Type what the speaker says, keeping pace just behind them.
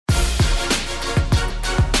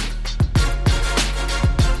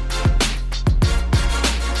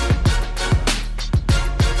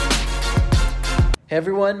Hey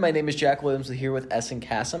everyone, my name is Jack Williams here with Essen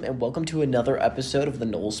Kassem, and welcome to another episode of the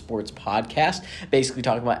NoleSports Podcast, basically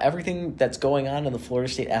talking about everything that's going on in the Florida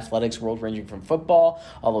State athletics world, ranging from football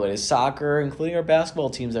all the way to soccer, including our basketball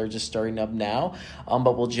teams that are just starting up now.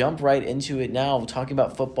 But we'll jump right into it now. We're talking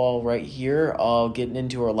about football right here, getting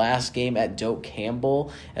into our last game at Doak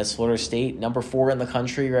Campbell as Florida State, number 4 in the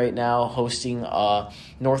country right now, hosting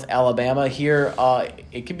North Alabama here.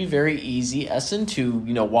 It could be very easy, Essen, to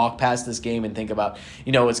walk past this game and think about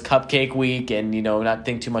it's cupcake week and, not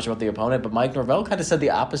think too much about the opponent. But Mike Norvell kind of said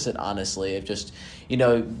the opposite, honestly. It just,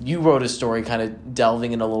 you wrote a story kind of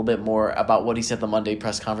delving in a little bit more about what he said at the Monday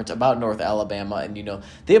press conference about North Alabama and,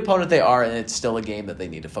 the opponent they are, and it's still a game that they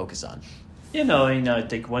need to focus on. I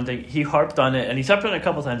think one thing he harped on it, and he's harped on it a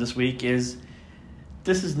couple times this week, is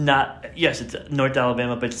this is not, yes, it's North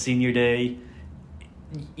Alabama, but it's senior day.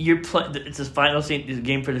 It's a final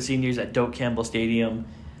game for the seniors at Doak Campbell Stadium.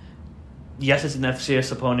 Yes, it's an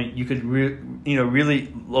FCS opponent. You could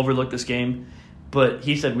really overlook this game. But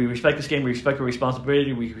he said, we respect this game. We respect our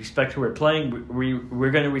responsibility. We respect who we're playing. We're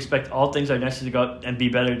going to respect all things that are necessary to go out and be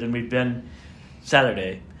better than we've been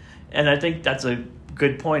Saturday. And I think that's a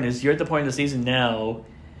good point, is you're at the point of the season now.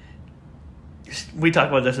 We talked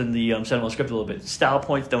about this in the Sentinel script a little bit. Style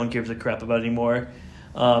points, no one gives a crap about anymore.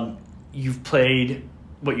 You've played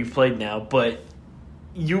what you've played now, but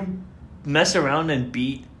you mess around and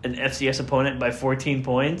beat an FCS opponent by 14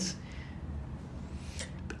 points.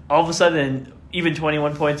 All of a sudden, even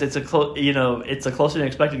 21 points, it's a closer than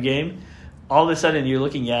expected game. All of a sudden, you're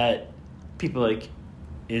looking at people like,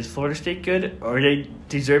 is Florida State good? Or are they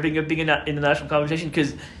deserving of being in the national conversation?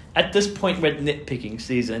 Because at this point, we're at nitpicking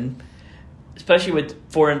season, especially with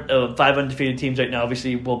 5 undefeated teams right now.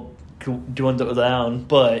 Obviously, we'll dwindle down,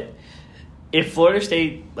 but if Florida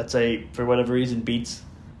State, let's say, for whatever reason, beats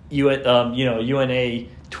UNA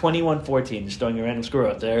 21-14, just throwing a random score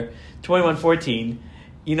out there, 21-14,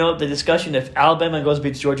 the discussion, if Alabama goes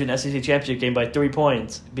beats Georgia in the SEC championship game by 3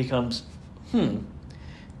 points, becomes,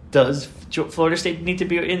 does Florida State need to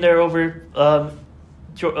be in there over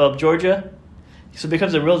Georgia? So it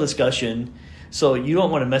becomes a real discussion. So you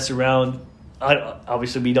don't want to mess around.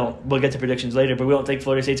 Obviously, we'll get to predictions later, but we don't think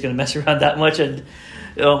Florida State's going to mess around that much. And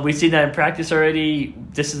we've seen that in practice already.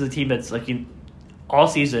 This is a team that's all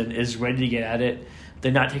season is ready to get at it.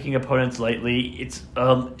 They're not taking opponents lightly. It's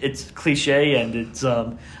cliche and it's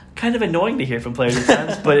kind of annoying to hear from players at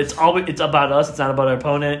times, but it's about us. It's not about our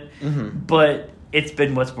opponent. Mm-hmm. But it's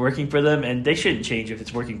been what's working for them, and they shouldn't change if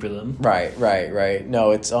it's working for them. Right.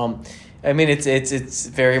 No, it's it's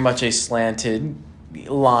very much a slanted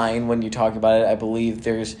line when you talk about it. I believe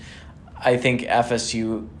I think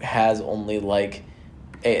FSU has only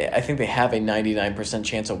I think they have a 99%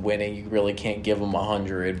 chance of winning. You really can't give them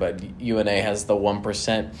 100, but UNA has the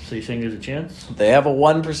 1%. So you think there's a chance? They have a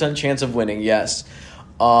 1% chance of winning, yes.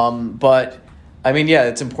 But,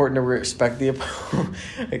 it's important to respect the opponent.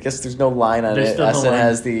 I guess there's no line on it. Essen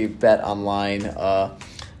has the bet online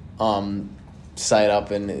site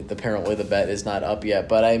up, and apparently the bet is not up yet.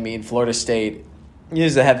 But, Florida State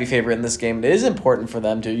is a heavy favorite in this game. It is important for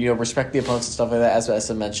them to, respect the opponents and stuff like that, as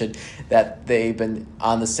Essen mentioned, that they've been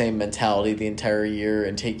on the same mentality the entire year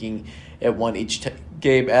and taking it one each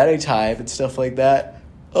game at a time and stuff like that.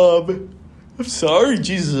 I'm sorry,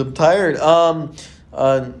 Jesus, I'm tired. Do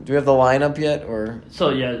we have the lineup yet? Or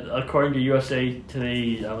So, yeah, according to USA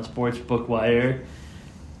Today Sports Book Wire,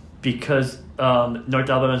 because North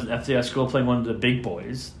Alabama is an FCS school playing one of the big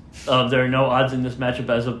boys, there are no odds in this matchup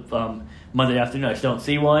as of Monday afternoon. I still don't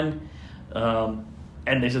see one.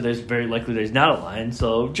 And they said there's very likely there's not a line.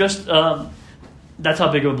 So just that's how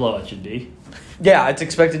big of a blowout should be. Yeah, it's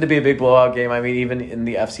expected to be a big blowout game. Even in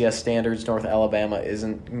the FCS standards, North Alabama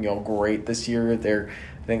isn't great this year. I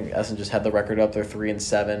think Essen just had the record up. They're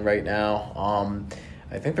 3-7 right now.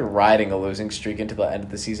 I think they're riding a losing streak into the end of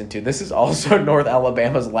the season too. This is also North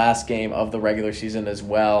Alabama's last game of the regular season as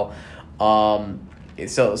well.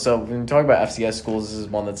 So when we talk about FCS schools, this is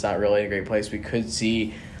one that's not really in a great place. We could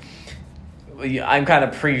see. I'm kind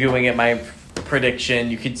of previewing it. My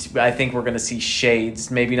prediction. I think we're going to see shades.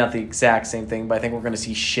 Maybe not the exact same thing, but I think we're going to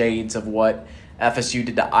see shades of what FSU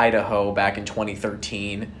did to Idaho back in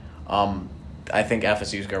 2013. I think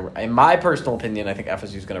FSU's going to, in my personal opinion,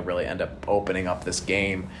 FSU's going to really end up opening up this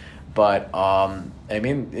game. But,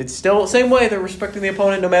 it's still the same way. They're respecting the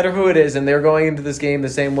opponent no matter who it is, and they're going into this game the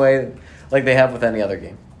same way like they have with any other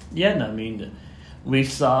game. Yeah, we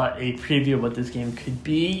saw a preview of what this game could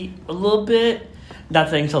be a little bit. Not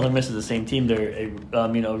saying Southern Miss is the same team. They're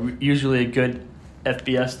usually a good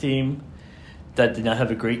FBS team that did not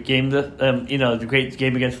have a great game. The great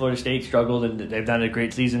game against Florida State struggled, and they've done a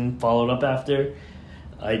great season followed up after.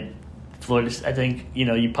 Florida, I think,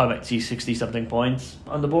 you probably might see 60-something points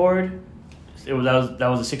on the board. That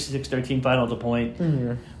was a 66-13 final at the point.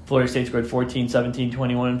 Mm-hmm. Florida State scored 14, 17,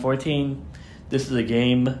 21, and 14. This is a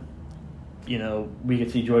game, we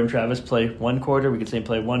could see Jordan Travis play one quarter. We could see him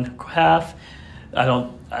play one half.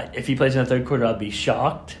 If he plays in the third quarter, I'll be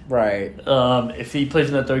shocked. Right. If he plays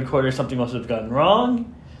in the third quarter, something must have gone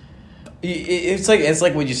wrong. It's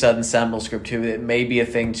like what you said in Seminole script too. It may be a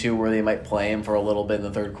thing too where they might play him for a little bit in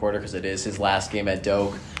the third quarter because it is his last game at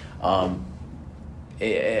Doak.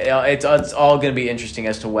 It's all going to be interesting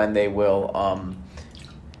as to when they will,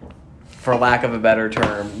 for lack of a better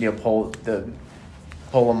term,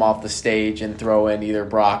 pull him off the stage and throw in either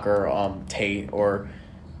Brock or Tate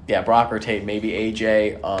Brock or Tate, maybe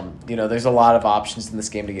AJ. There's a lot of options in this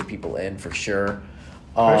game to get people in for sure.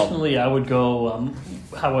 Personally, I would go.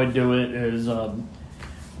 How I do it is,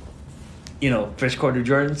 first quarter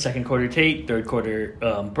Jordan, second quarter Tate, third quarter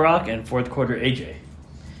Brock, and fourth quarter AJ.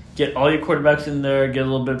 Get all your quarterbacks in there. Get a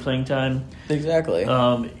little bit of playing time. Exactly.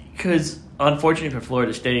 Because unfortunately for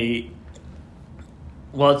Florida State,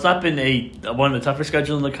 well, it's not been one of the tougher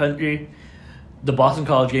schedules in the country. The Boston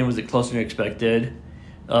College game was closer than expected.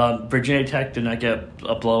 Virginia Tech did not get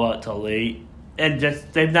a blowout till late, and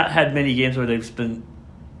they've not had many games where they've been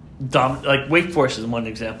like Wake Forest is one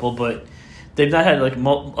example, but they've not had a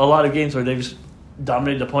lot of games where they've just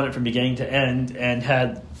dominated the opponent from beginning to end and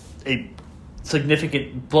had a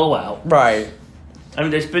significant blowout. Right. I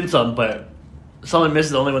mean, there's been some, but Southern Miss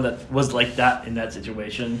is the only one that was like that in that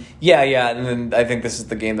situation. Yeah, and then I think this is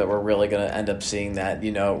the game that we're really going to end up seeing that,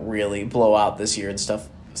 really blow out this year and stuff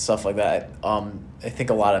like that. I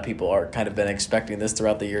think a lot of people are kind of been expecting this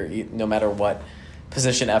throughout the year, no matter what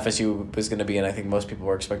position FSU was going to be in. I think most people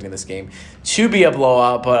were expecting this game to be a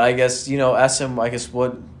blowout, but I guess, SM,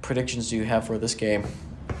 what predictions do you have for this game?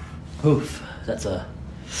 Oof, that's a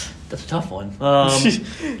tough one.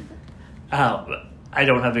 I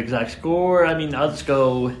don't have the exact score. I mean, I'll just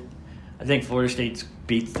go. I think Florida State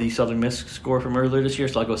beats the Southern Miss score from earlier this year,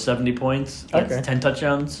 so I'll go 70 points. That's 10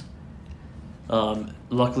 touchdowns.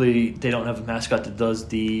 Luckily, they don't have a mascot that does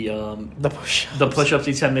the push-ups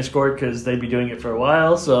each time they score because they'd be doing it for a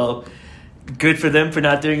while. So good for them for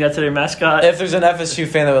not doing that to their mascot. If there's an FSU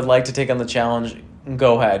fan that would like to take on the challenge,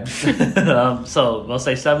 go ahead. So I'll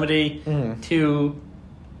say 72.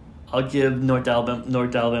 I'll give North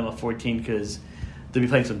Alabama 14 because they'll be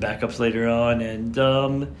playing some backups later on, and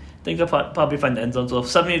I think they'll probably find the end zone. So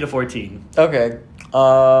 70-14. Okay.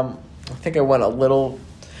 I think I went a little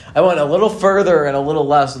further and a little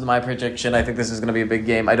less with my prediction. I think this is going to be a big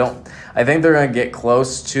game. I think they're going to get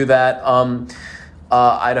close to that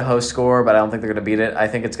Idaho score, but I don't think they're going to beat it. I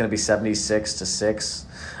think it's going to be 76-6.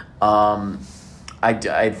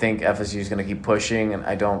 I think FSU is going to keep pushing, and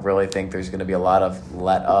I don't really think there's going to be a lot of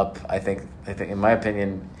let up. I think in my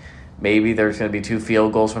opinion, maybe there's going to be 2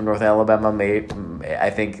 field goals from North Alabama. I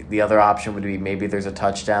think the other option would be maybe there's a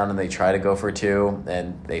touchdown and they try to go for 2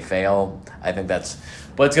 and they fail. I think that's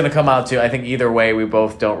what it's going to come out to. I think either way, we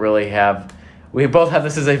both have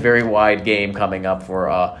this as a very wide game coming up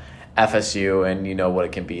for FSU, and what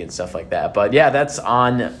it can be and stuff like that. But yeah, that's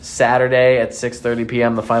on Saturday at 6:30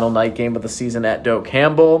 p.m. the final night game of the season at Doak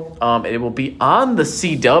Campbell. It will be on the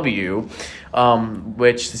CW,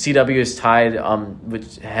 which the CW is tied,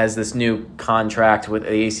 which has this new contract with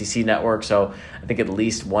the ACC network. So I think at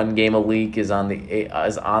least one game a week is on the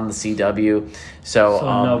CW. So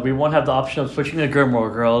no, we won't have the option of switching to Gilmore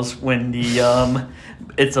Girls when the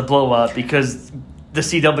it's a blowout because the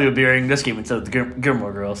CW will be airing this game instead of the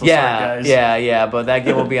Gilmore Girls. So sorry, guys. Yeah. But that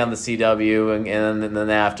game will be on the CW, and then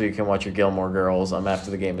after you can watch your Gilmore Girls after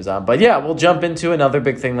the game is on. But yeah, we'll jump into another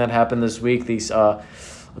big thing that happened this week. These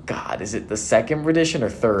is it the second rendition or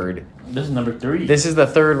third? This is number 3. This is the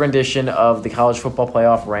third rendition of the college football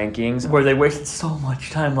playoff rankings. Where they wasted so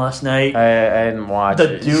much time last night. I didn't watch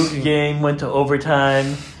it. The Duke game went to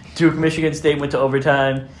overtime. Duke Michigan State went to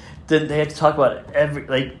overtime. Then they had to talk about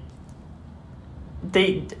I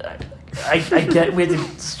get we had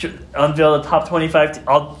to unveil the top 25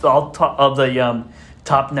 all top of the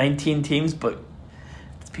top 19 teams, but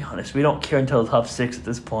let's be honest, we don't care until the top 6 at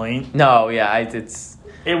this point. No, yeah,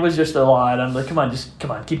 it was just a lot. I'm like, come on,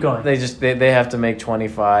 keep going. They have to make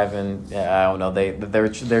 25, and I don't know.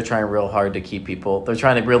 They're trying real hard to keep people. They're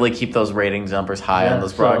trying to really keep those ratings numbers high on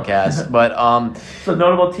those broadcasts. But so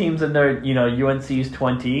notable teams in there, UNC is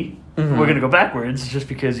 20. Mm-hmm. We're gonna go backwards just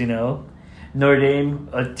because Notre Dame,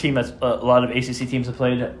 a team that's a lot of ACC teams have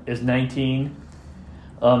played, is 19.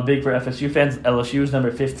 Big for FSU fans. LSU is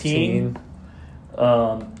number 15.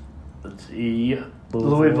 Let's see.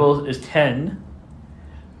 Louisville is 10.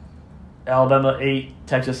 Alabama 8.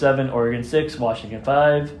 Texas 7, Oregon 6, Washington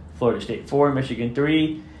 5, Florida State 4, Michigan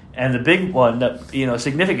 3, and the big one, that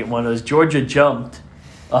significant one, was Georgia jumped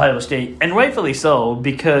Ohio State, and rightfully so,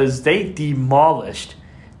 because they demolished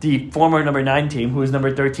the former number 9 team, who is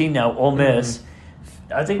number 13 now, Ole Miss.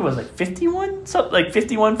 Mm-hmm. I think it was 51, something like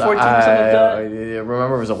 51-14, something like that. I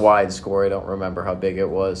remember it was a wide score. I don't remember how big it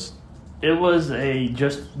was. It was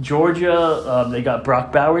just Georgia. They got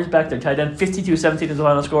Brock Bowers back, their tight end. 52-17 is the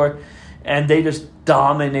final score. And they just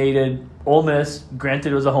dominated Ole Miss.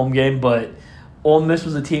 Granted, it was a home game, but Ole Miss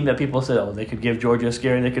was a team that people said, they could give Georgia a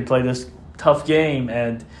scare. They could play this tough game.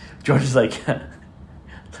 And Georgia's like,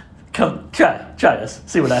 come, try us.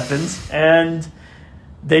 See what happens. And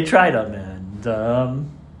they tried them, and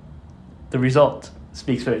the result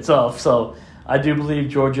speaks for itself. So I do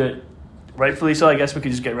believe Georgia... Rightfully so. I guess we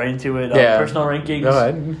could just get right into it. Personal rankings. Go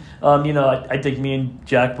ahead. I think me and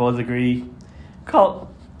Jack both agree.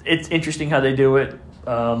 It's interesting how they do it.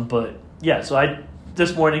 But yeah, so I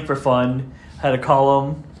this morning for fun had a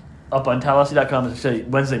column up on Tallahassee.com. It's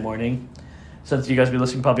Wednesday morning, since you guys will be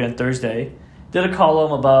listening probably on Thursday. Did a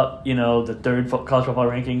column about the third college football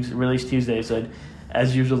rankings released Tuesday. So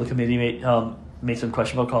as usual, the committee made some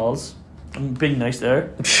questionable calls. I'm being nice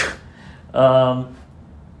there.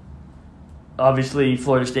 Obviously,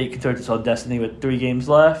 Florida State considered its own destiny with 3 games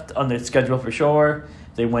left on their schedule for sure.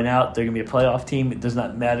 They went out. They're going to be a playoff team. It does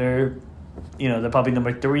not matter. They're probably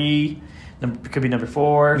number 3. Could be number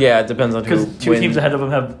 4. Yeah, it depends on who wins. Because 2 teams ahead of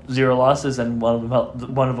them have 0 losses, and one of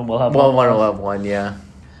them will have one. One will have 1, yeah.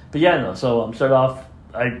 But yeah, so start off.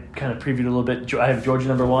 I kind of previewed a little bit. I have Georgia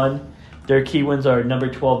number 1. Their key wins are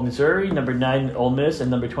number 12 Missouri, number 9 Ole Miss,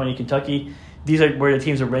 and number 20 Kentucky. These are where the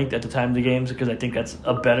teams are ranked at the time of the games, because I think that's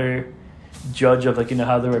a better judge of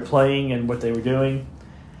how they were playing and what they were doing.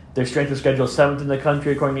 Their strength of schedule is 7th in the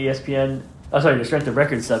country according to ESPN. Their strength of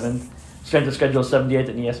record is 7th. Strength of schedule is 78th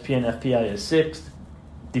in ESPN. FPI is 6th.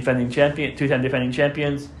 Defending champion, 2-time defending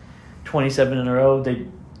champions, 27 in a row. They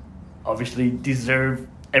obviously deserve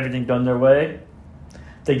everything done their way.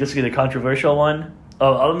 I think this will be the controversial one.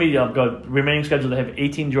 Let me go. Remaining schedule, they have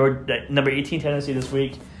number 18 Tennessee this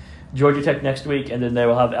week, Georgia Tech next week, and then they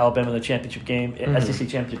will have Alabama in the championship game, SEC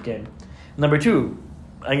championship game. Number 2,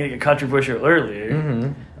 I'm going to get controversial earlier.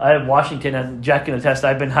 Mm-hmm. I have Washington, and Jack can attest,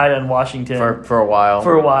 I've been high on Washington. For a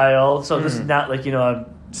while. So this is not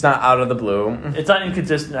it's not out of the blue. It's not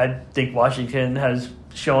inconsistent. I think Washington has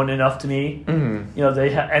shown enough to me.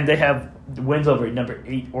 Mm-hmm. They have wins over number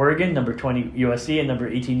 8 Oregon, number 20 USC, and number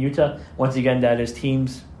 18 Utah. Once again, that is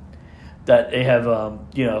teams that they have,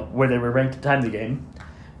 where they were ranked at the time of the game.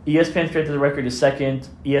 ESPN strength of the record is 2nd.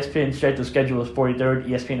 ESPN strength of schedule is 43rd.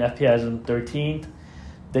 ESPN FPI is in 13th.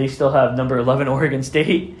 They still have number 11 Oregon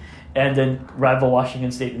State, and then rival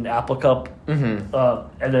Washington State in the Apple Cup, and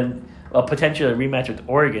then potentially a rematch with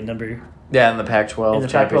Oregon in the Pac-12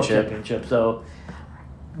 championship. So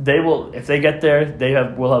they will, if they get there,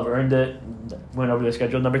 will have earned it. Went over their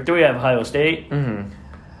schedule. Number 3, I have Ohio State.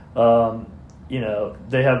 Mm-hmm.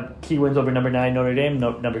 They have key wins over number 9 Notre Dame,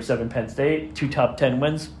 number 7 Penn State, 2 top 10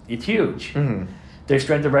 wins. It's huge. Mm-hmm. Their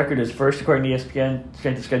strength of record is 1st according to ESPN.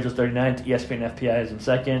 Strength of schedule is 39th. ESPN FPI is in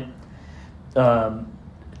 2nd. I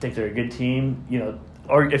think they're a good team.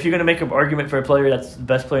 Or if you're going to make an argument for a player that's the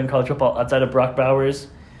best player in college football outside of Brock Bowers,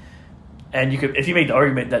 and if you make the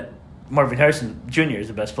argument that Marvin Harrison Jr. is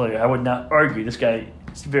the best player, I would not argue. This guy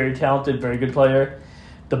is very talented, very good player.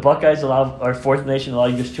 The Buckeyes are 4th in the nation,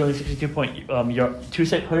 allowing just 262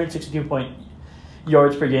 point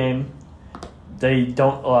yards per game. They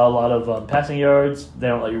don't allow a lot of passing yards. They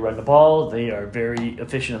don't let you run the ball. They are very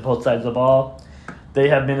efficient on both sides of the ball. They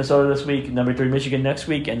have Minnesota this week, number 3 Michigan next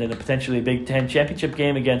week, and then a potentially Big Ten championship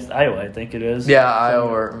game against Iowa, I think it is. Yeah,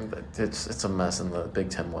 Iowa. It's a mess in the Big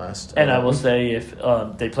Ten West. And I will say, if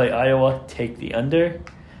they play Iowa, take the under.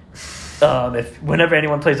 Whenever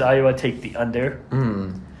anyone plays Iowa, take the under.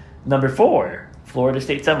 Mm. Number 4, Florida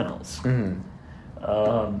State Seminoles. Mm.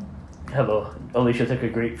 Alicia took a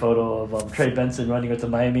great photo of Trey Benson running with the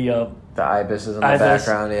Miami. The Ibis is in the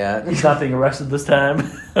background. Yeah, he's not being arrested this time.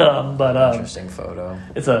 But interesting photo.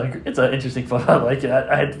 It's an interesting photo. I like it.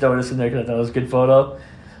 I had to throw this in there because I thought it was a good photo.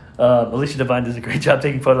 Alicia Devine does a great job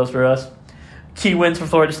taking photos for us. Key wins for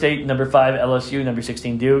Florida State: number 5 LSU, number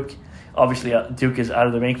 16 Duke. Obviously, Duke is out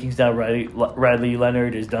of the rankings now. Riley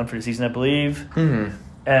Leonard is done for the season, I believe. Mm-hmm.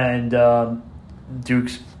 And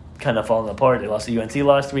Duke's kind of falling apart. They lost to UNC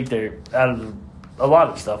last week. They're out of a lot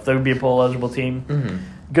of stuff. They would be a bowl-eligible team. Mm-hmm.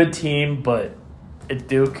 Good team, but it's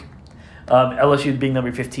Duke. LSU being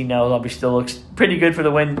number 15 now obviously still looks pretty good for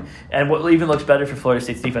the win. And what even looks better for Florida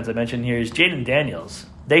State's defense I mentioned here is Jaden Daniels.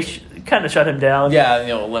 they kind of shut him down. Yeah,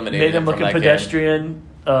 eliminated made him look a pedestrian,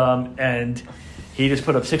 and he just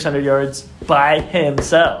put up 600 yards by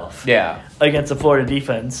himself. Yeah, against the Florida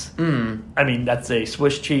defense. I mean, that's a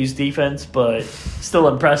Swiss cheese defense, but still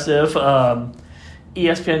impressive.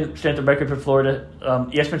 ESPN strength of record for Florida.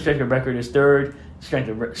 ESPN strength of record is third. Strength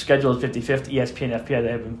of schedule is 55th. ESPN FPI,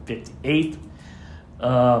 they have him 58th.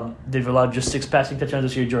 They've allowed just 6 passing touchdowns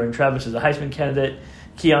this year. Jordan Travis is a Heisman candidate.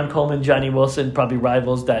 Keon Coleman, Johnny Wilson probably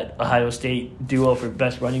rivals that Ohio State duo for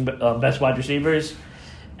best wide receivers.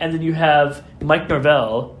 And then you have Mike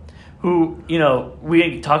Norvell, who, we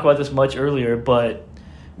didn't talk about this much earlier, but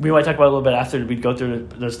we might talk about it a little bit after we go through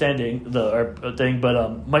the thing.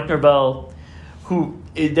 But Mike Norvell, who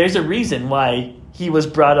there's a reason why he was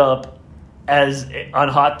brought up as on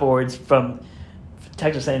hot boards from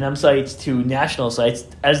Texas A&M sites to national sites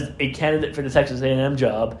as a candidate for the Texas A&M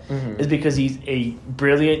job, is because he's a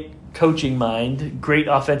brilliant coaching mind, great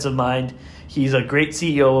offensive mind. He's a great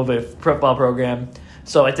CEO of a football program.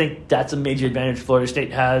 So I think that's a major advantage Florida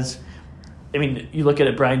State has. I mean, you look at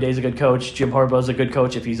it, Brian Day's a good coach. Jim Harbaugh's a good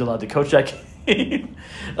coach if he's allowed to coach that game.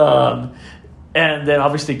 And then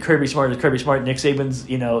obviously Kirby Smart. Nick Saban's,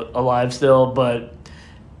 alive still, but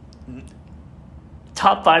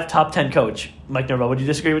top 5, top 10 coach, Mike Norvell. Would you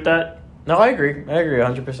disagree with that? No, I agree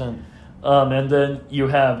 100%. And then you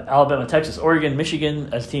have Alabama, Texas, Oregon,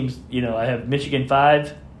 Michigan as teams. I have Michigan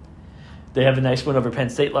 5. They have a nice win over Penn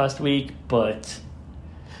State last week, but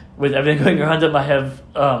with everything going around them, I have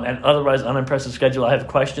an otherwise unimpressive schedule. I have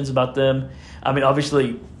questions about them. I mean,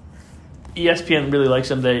 obviously, ESPN really likes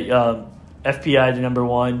them. They FPI, they're number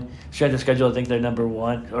 1. Strength of schedule, I think they're number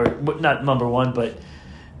 1, or not number 1, but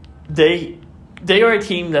they are a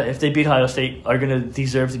team that if they beat Ohio State are going to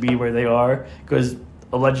deserve to be where they are because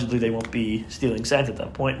allegedly they won't be stealing signs at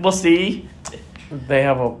that point. We'll see. They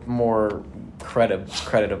have a more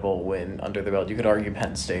creditable win under the belt. You could argue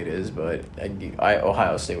Penn State is, but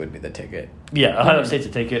Ohio State would be the ticket. Yeah, Ohio State's a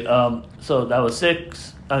ticket. So that was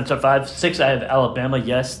 6. So 5. 6, I have Alabama.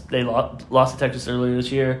 Yes, they lost to Texas earlier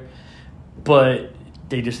this year, but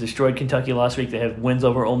they just destroyed Kentucky last week. They have wins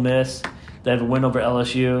over Ole Miss. They have a win over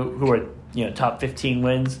LSU, who are top 15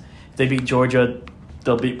 wins. If they beat Georgia,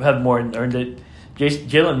 they'll have more and earned it.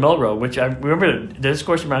 Jalen Milroe, which I remember the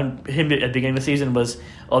discourse around him at the beginning of the season was,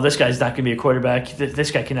 this guy's not going to be a quarterback.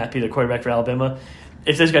 This guy cannot be the quarterback for Alabama.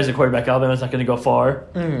 If this guy's a quarterback, Alabama's not going to go far.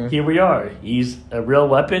 Here we are. He's a real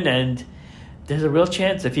weapon, and there's a real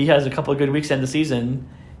chance if he has a couple of good weeks end the season,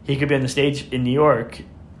 he could be on the stage in New York.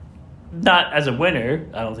 Not as a winner.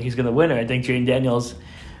 I don't think he's going to win it. I think Jane Daniels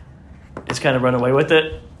is kind of run away with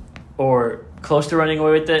it or close to running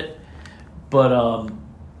away with it. But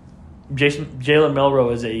Jalen Milroe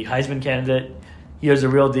is a Heisman candidate. He has a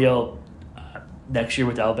real deal next year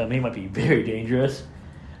with Alabama. He might be very dangerous.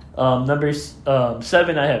 Number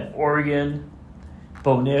 7, I have Oregon,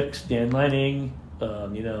 Bo Nix, Dan Lanning.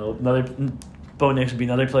 Another Bo Nix would be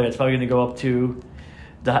another player that's probably going to go up to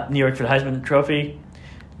the New York for the Heisman Trophy.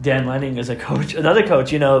 Dan Lanning is another coach,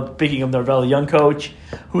 speaking of Norvell, a young coach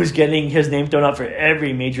who's getting his name thrown out for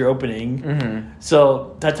every major opening.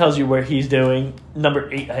 So that tells you where he's doing.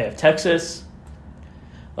 Number 8, I have Texas.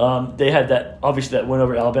 They had that win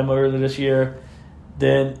over Alabama earlier this year.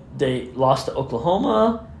 Then they lost to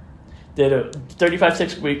Oklahoma. They had a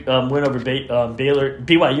 35-6 win over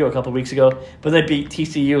BYU a couple of weeks ago, but they beat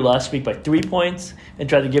TCU last week by 3 points and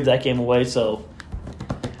tried to give that game away. So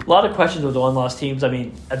a lot of questions with the one-loss teams. I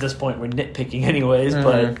mean, at this point, we're nitpicking anyways.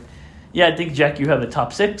 But, yeah, I think, Jack, you have a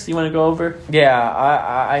top 6 you want to go over?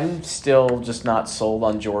 Yeah, I'm still just not sold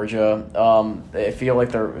on Georgia. I feel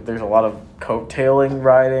like there's a lot of coattailing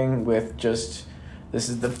riding with just this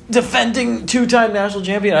is the defending 2-time national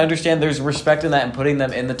champion. I understand there's respect in that and putting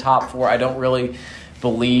them in the top 4. I don't really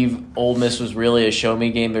believe Ole Miss was really a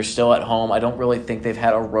show-me game. They're still at home. I don't really think they've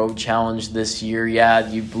had a road challenge this year. Yeah,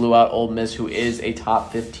 you blew out Ole Miss, who is a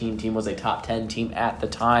top 15 team, was a top 10 team at the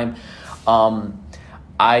time.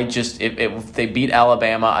 If they beat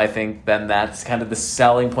Alabama, I think then that's kind of the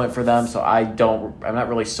selling point for them. So I'm not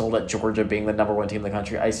really sold at Georgia being the number 1 team in the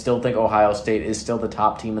country. I still think Ohio State is still the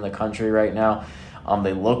top team in the country right now.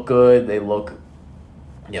 They look good. They look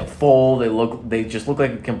full. They just look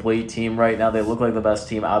like a complete team right now. They look like the best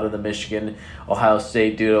team out of the Michigan Ohio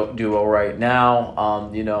State duo right now.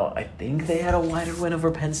 I think they had a wider win over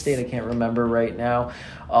Penn State. I can't remember right now.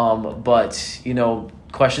 But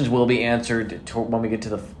questions will be answered when we get to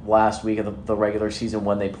the last week of the regular season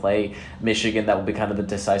when they play Michigan. That will be kind of the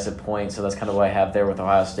decisive point. So that's kind of what I have there with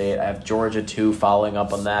Ohio State. I have Georgia, too, following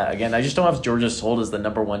up on that. Again, I just don't have Georgia sold as the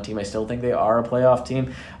number 1 team. I still think they are a playoff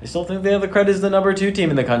team. I still think they have the credit as the number 2 team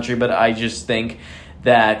in the country, but I just think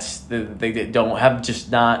that they don't have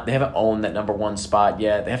they haven't owned that number one spot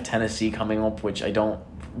yet. They have Tennessee coming up, which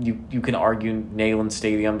you can argue Neyland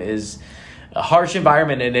Stadium is a harsh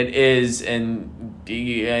environment, and it is, and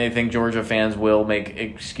I think Georgia fans will make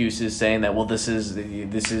excuses saying that, well, this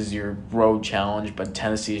is your road challenge, but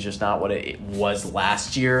Tennessee is just not what it was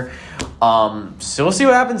last year. So we'll see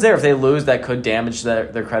what happens there. If they lose, that could damage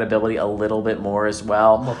their credibility a little bit more as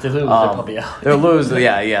well. Well, if they lose, they're probably out. They'll lose,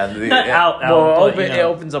 yeah. Not out, well, but, it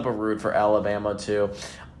opens up a route for Alabama, too.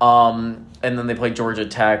 And then they play Georgia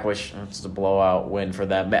Tech, which is a blowout win for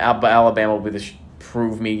them. But Alabama will be the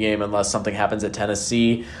prove me game unless something happens at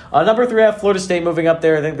Tennessee. Number 3, I have Florida State moving up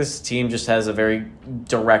there. I think this team just has a very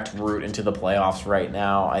direct route into the playoffs right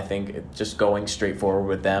now. I think just going straight forward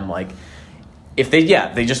with them, like if they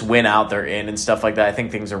just win out, they're in and stuff like that. I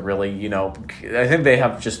think things are really, I think they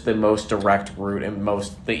have just the most direct route and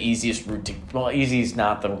the easiest route to, well, easy is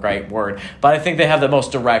not the right word, but I think they have the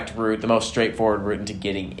most direct route, the most straightforward route into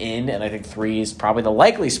getting in, and I think 3 is probably the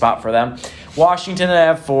likely spot for them. Washington, I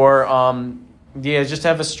have 4. Just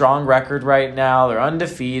have a strong record right now. They're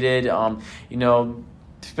undefeated.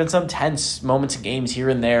 There's been some tense moments in games here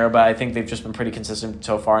and there, but I think they've just been pretty consistent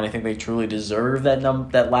so far, and I think they truly deserve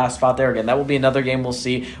that last spot there. Again, that will be another game we'll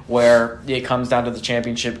see where it comes down to the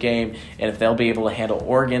championship game, and if they'll be able to handle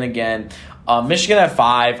Oregon again. Michigan at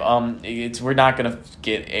 5. I'm not going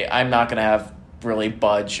to have really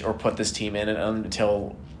budge or put this team in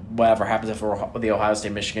until whatever happens for the Ohio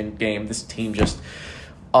State-Michigan game. This team just...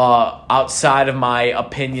 outside of my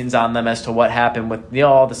opinions on them as to what happened with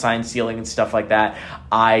all the sign stealing and stuff like that,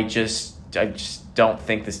 I just don't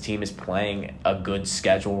think this team is playing a good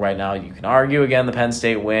schedule right now. You can argue again the Penn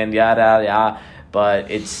State win, yada,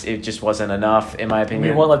 but it just wasn't enough in my opinion.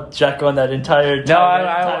 We won't let Jack go on that entire time.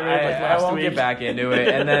 I won't get back into it.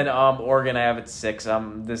 And then Oregon, I have at 6.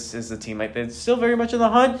 This is a team that's still very much in the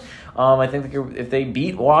hunt. I think if they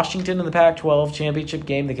beat Washington in the Pac-12 championship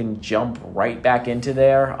game, they can jump right back into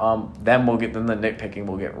there. Then the nitpicking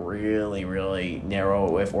will get really, really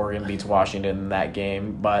narrow if Oregon beats Washington in that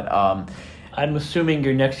game. But I'm assuming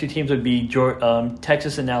your next 2 teams would be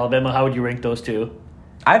Texas and Alabama. How would you rank those 2?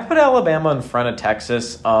 I put Alabama in front of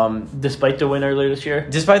Texas. Despite the win earlier this year?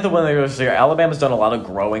 Despite the win earlier this year, Alabama's done a lot of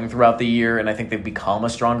growing throughout the year, and I think they've become a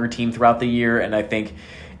stronger team throughout the year, and I think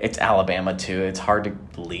it's Alabama, too. It's hard to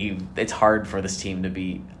believe. It's hard for this team to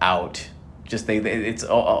be out. They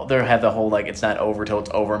have the whole, it's not over till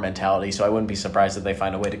it's over mentality, so I wouldn't be surprised if they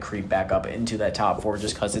find a way to creep back up into that top 4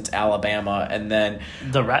 just because it's Alabama, and then...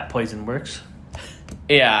 The rat poison works.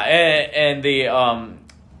 Yeah, and the...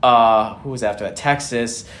 who was after that?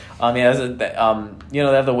 Texas. They have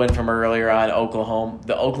the win from earlier on. Oklahoma.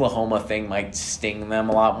 The Oklahoma thing might sting them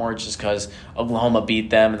a lot more just because Oklahoma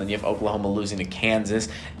beat them, and then you have Oklahoma losing to Kansas.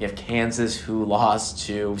 You have Kansas who lost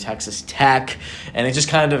to Texas Tech, and it just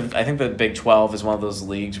kind of, I think the Big 12 is one of those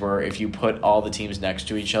leagues where if you put all the teams next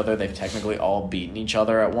to each other, they've technically all beaten each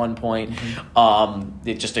other at one point. Mm-hmm.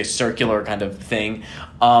 It's just a circular kind of thing.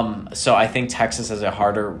 So I think Texas has a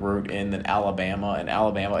harder route in than Alabama, and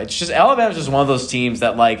Alabama's just one of those teams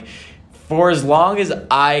that for as long as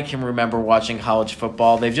I can remember watching college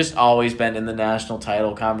football, they've just always been in the national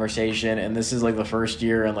title conversation, and this is the first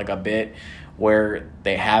year in a bit where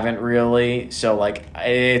they haven't really. So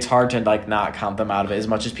it's hard to not count them out of it as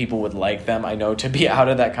much as people would like them, I know, to be out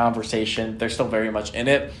of that conversation. They're still very much in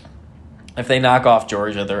it. If they knock off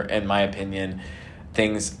Georgia, they're, in my opinion,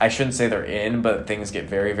 I shouldn't say they're in, but things get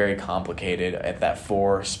very, very complicated at that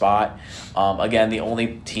 4 spot. Again, the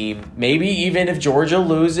only team, maybe even if Georgia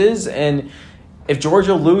loses, and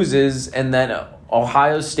then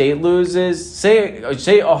Ohio State loses, say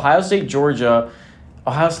Ohio State, Georgia,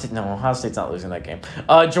 Ohio State's not losing that game.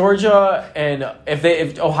 Georgia, and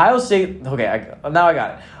if Ohio State, okay, now I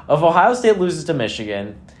got it. If Ohio State loses to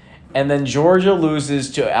Michigan, and then Georgia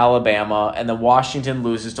loses to Alabama, and then Washington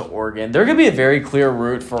loses to Oregon, there could be a very clear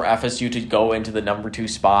route for FSU to go into the number 2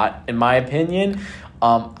 spot, in my opinion.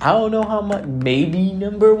 I don't know how much, maybe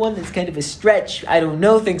number 1, that's kind of a stretch. I don't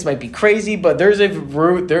know, things might be crazy, but there's a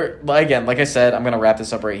route there. Again, like I said, I'm going to wrap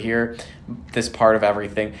this up right here, this part of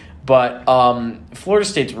everything. But Florida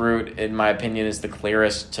State's route, in my opinion, is the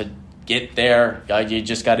clearest to get there. You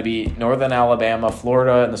just got to be Northern Alabama,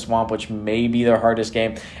 Florida, and the Swamp, which may be their hardest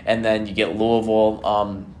game. And then you get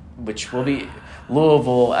Louisville, which will be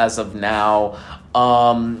Louisville as of now.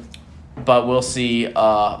 But we'll see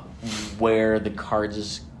where the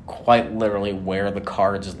cards, quite literally where the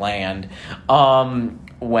cards land.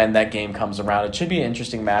 when that game comes around. It should be an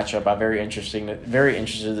interesting matchup. I'm very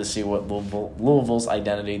interested to see what Louisville's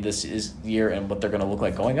identity this year and what they're going to look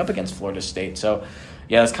like going up against Florida State. So,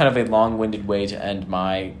 yeah, that's kind of a long-winded way to end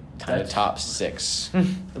my kind of top 6.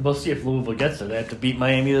 We'll see if Louisville gets there. They have to beat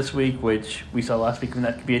Miami this week, which we saw last week, and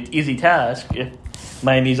that could be an easy task if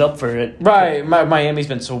Miami's up for it. Right. Miami's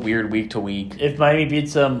been so weird week to week. If Miami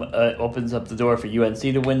beats them, opens up the door for UNC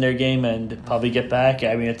to win their game and probably get back.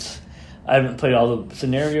 I mean, I haven't played all the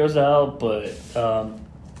scenarios out, but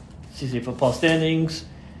CC football standings.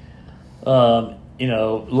 Louisville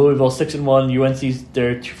 6-1, UNC's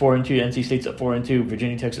they're 4-2, NC State's at 4-2,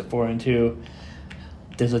 Virginia Tech's at 4-2.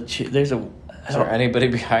 Is there anybody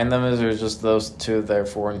behind them? Is there just those two? They're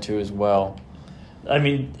 4-2 as well. I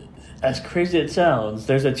mean, as crazy as it sounds,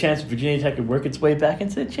 there's a chance Virginia Tech could work its way back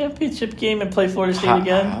into the championship game and play Florida State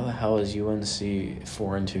again. How the hell is UNC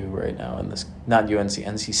 4-2 right now in this? Not UNC,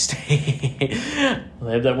 NC State. Well,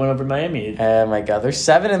 they have that win over Miami. Oh my God, they're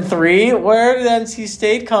 7-3. Where did NC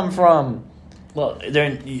State come from? Well,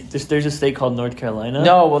 there's a state called North Carolina.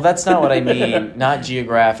 No, well, that's not what I mean. Not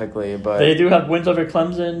geographically, but they do have wins over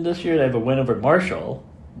Clemson this year. They have a win over Marshall.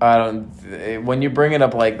 When you bring it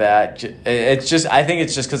up like that, it's just. I think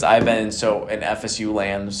it's just because I've been in FSU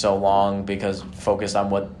land so long because focused on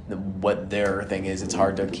what their thing is. It's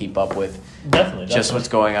hard to keep up with. Definitely. What's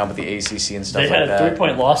going on with the ACC and stuff like that. They had a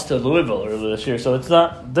 3-point loss to Louisville earlier this year, so it's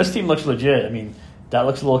not. This team looks legit. I mean, that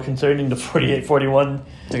looks a little concerning. The 48-41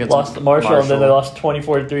 lost to Marshall, and then they lost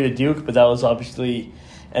 24-3 to Duke. But that was obviously,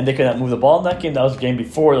 and they could not move the ball in that game. That was the game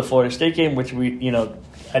before the Florida State game, which we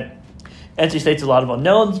had. NC State's a lot of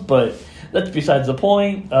unknowns, but that's besides the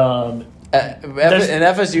point. In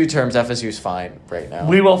FSU terms, FSU's fine right now.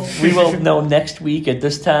 We will know next week at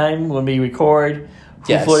this time when we record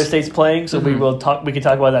who Florida State's playing. So we will talk. We can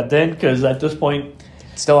talk about that then because at this point,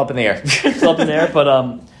 it's still up in the air. But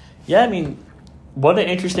I mean, what an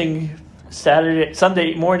interesting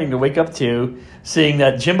Sunday morning to wake up to, seeing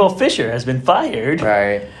that Jimbo Fisher has been fired.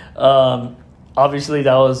 Right. Obviously,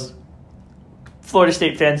 that was. Florida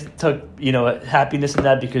State fans took, happiness in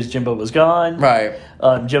that because Jimbo was gone. Right.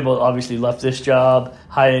 Jimbo obviously left this job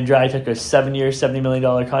high and dry, took a 7-year, $70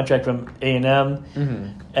 million contract from A&M,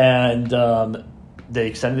 and they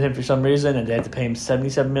extended him for some reason, and they had to pay him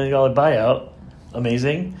 $77 million buyout.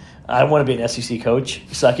 Amazing. I want to be an SEC coach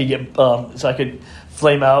so I could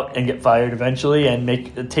flame out and get fired eventually and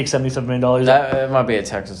take $77 million. That might be a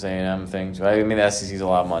Texas A&M thing. I mean, the SEC's a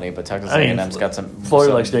lot of money, but Texas A&M's got some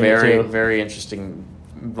very, very interesting.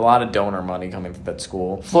 A lot of donor money coming from that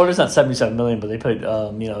school. Florida's not $77 million, but they paid.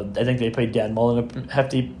 I think they paid Dan Mullen a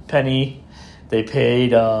hefty penny. They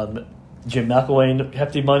paid Jim McElwain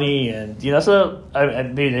hefty money, and so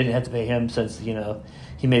maybe they didn't have to pay him since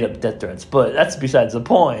he made up death threats. But that's besides the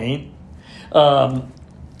point.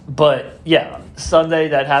 But yeah, Sunday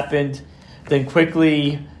that happened. Then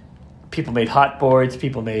quickly, people made hot boards.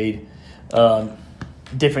 People made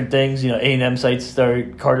different things. A&M sites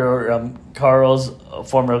started. Carl's, a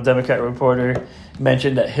former Democrat reporter,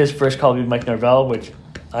 mentioned that his first call would be Mike Norvell, which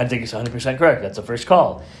I think is 100% correct. That's the first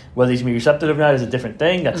call. Whether he's going to be receptive or not is a different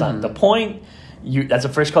thing. That's not the point. That's the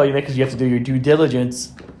first call you make because you have to do your due diligence.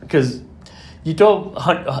 Because you throw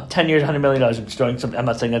 10 years, $100 million. I'm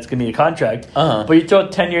not saying that's going to be a contract, but you throw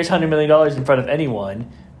 10 years, $100 million in front of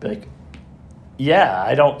anyone, be like, yeah,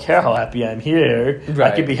 I don't care how happy I'm here.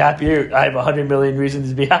 Right. I could be happier. I have 100 million reasons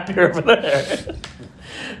to be happier over there.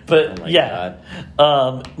 But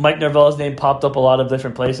Mike Norvell's name popped up a lot of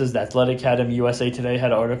different places. The Athletic had him. USA Today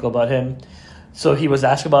had an article about him. So he was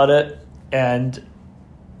asked about it, and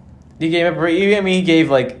he gave he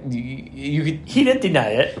didn't deny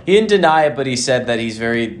it. He didn't deny it, but he said that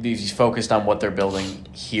he's focused on what they're building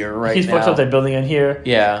here right now. He's focused on what they're building in here.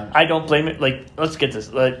 Yeah. I don't blame it. Let's get this.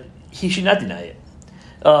 He should not deny it.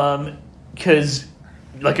 Because,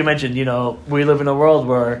 like I mentioned, we live in a world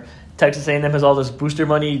where Texas A&M has all this booster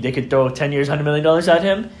money. They could throw 10 years, $100 million at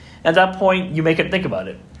him. At that point, you make him think about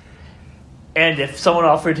it. And if someone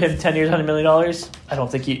offered him 10 years, $100 million, I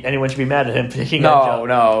don't think anyone should be mad at him for taking that job.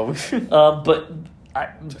 No.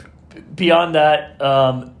 But beyond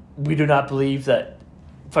that, we do not believe that,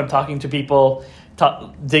 from talking to people,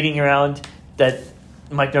 digging around, that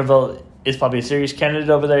Mike Norvell is probably a serious candidate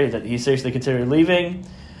over there, that he's seriously considered leaving.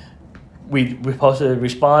 We posted a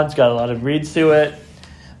response, got a lot of reads to it.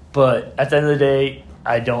 But at the end of the day,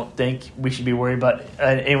 I don't think we should be worried about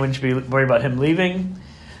anyone should be worried about him leaving.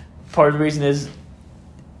 Part of the reason is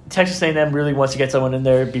Texas A&M really wants to get someone in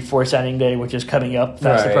there before signing day, which is coming up,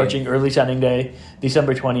 fast approaching, early signing day,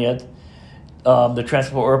 December 20th. The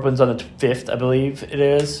transfer opens on the 5th, I believe it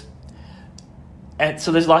is. And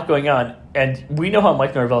so there's a lot going on. And we know how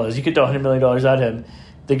Mike Norvell is. You could throw $100 million at him.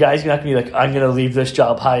 The guy's not going to be like, I'm going to leave this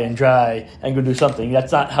job high and dry and go do something.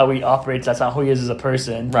 That's not how he operates. That's not who he is as a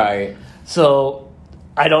person. Right. So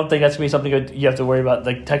I don't think that's going to be something good you have to worry about.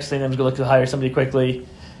 Like, Texas A&M is going to look to hire somebody quickly.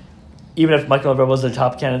 Even if Mike Norvell was the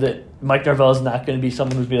top candidate, Mike Norvell is not going to be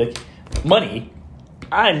someone who's be like, money,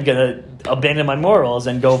 I'm going to abandon my morals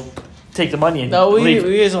and go take the money and leave.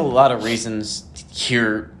 He has a lot of reasons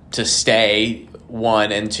here to stay,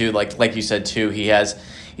 one, and two, like you said, too, he's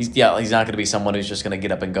not going to be someone who's just going to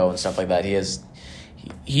get up and go and stuff like that.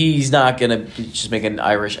 He's not going to just make an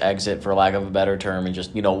Irish exit, for lack of a better term, and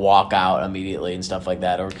just, walk out immediately and stuff like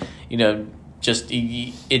that. Or,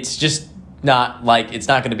 it's just not like, it's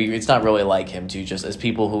not really like him to, just as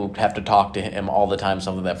people who have to talk to him all the time,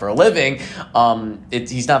 something like that for a living.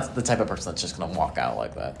 He's not the type of person that's just going to walk out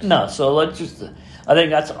like that. No, so let's just, I think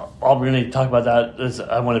that's all we're going to talk about. That is,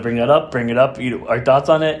 I want to bring it up, our thoughts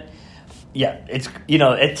on it. Yeah, it's,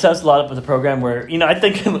 it says a lot about the program where, I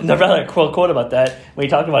think Nevada quote about that when he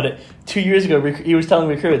talked about it 2 years ago. He was telling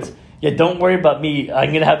recruits, yeah, don't worry about me. I'm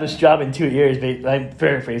going to have this job in 2 years. I'm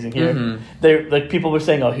paraphrasing here. Mm-hmm. People were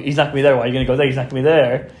saying, oh, he's not going to be there. Why are you going to go there? He's not going to be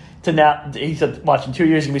there. To now, he said, watch, in 2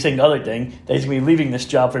 years, he's going to be saying the other thing, that he's going to be leaving this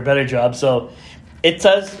job for a better job. So it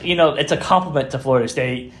says, it's a compliment to Florida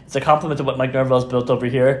State. It's a compliment to what Mike Norvell's built over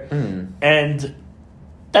here. Mm. And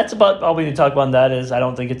that's about all we need to talk about on that. Is I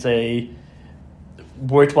don't think it's a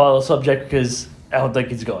worthwhile subject because I don't think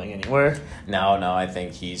he's going anywhere. No, I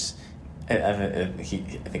think he's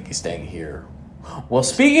staying here. Well,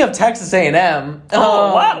 speaking of Texas A&M...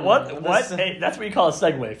 wow, what? Hey, that's what you call a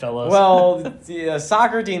segue, fellas. Well, the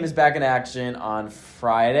soccer team is back in action on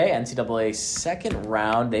Friday, NCAA second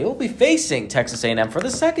round. They will be facing Texas A&M for the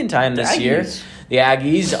second time this year. The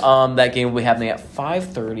Aggies, that game will be happening at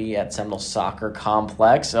 5:30 at Seminole Soccer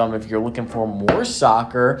Complex. If you're looking for more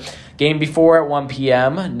soccer, game before at 1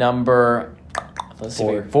 p.m., number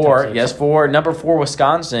 4. Number 4,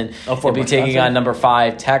 Wisconsin will be taking on number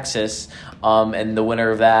 5, Texas. And the winner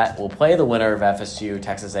of that will play the winner of FSU,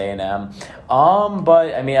 Texas A&M.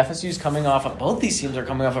 But, FSU's coming off, both these teams are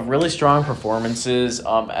coming off of really strong performances.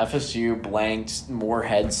 FSU blanked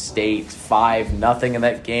Morehead State 5-0 in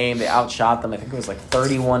that game. They outshot them. I think it was like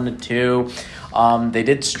 31-2. They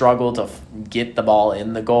did struggle to get the ball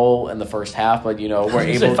in the goal in the first half, but, were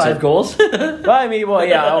able to... 5 goals? It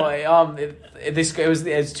was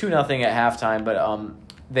 2-0 at halftime, but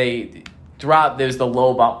they... Throughout, there's the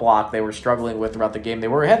low block they were struggling with throughout the game. They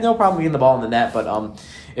had no problem getting the ball in the net, but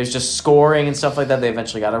it was just scoring and stuff like that. They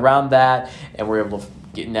eventually got around that, and were able to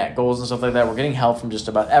get net goals and stuff like that. We're getting help from just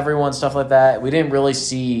about everyone, stuff like that. We didn't really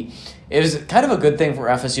see – it was kind of a good thing for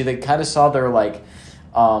FSU. They kind of saw their, not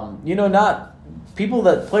people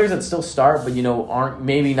players that still start, but, aren't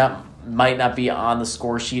maybe not – might not be on the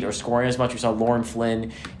score sheet or scoring as much. We saw Lauren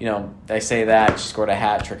Flynn, I say that, she scored a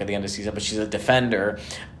hat trick at the end of the season, but she's a defender.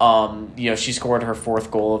 She scored her 4th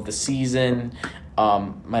goal of the season.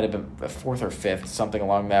 Might have been 4th or 5th, something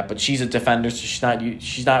along that, but she's a defender, so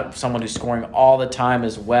she's not someone who's scoring all the time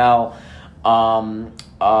as well.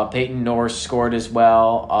 Peyton Norris scored as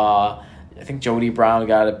well. I think Jody Brown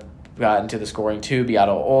got into the scoring too,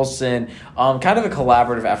 Beato Olsen. Kind of a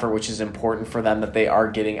collaborative effort, which is important for them, that they are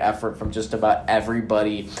getting effort from just about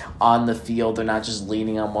everybody on the field. They're not just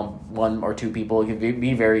leaning on one or two people. It can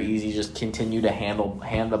be very easy, just continue to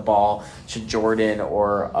hand the ball to Jordan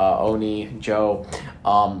or Oni Joe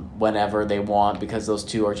whenever they want, because those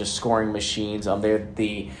two are just scoring machines. They're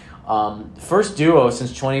the first duo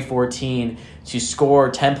since 2014 to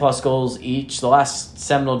score 10-plus goals each. The last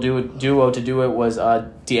Seminole duo to do it was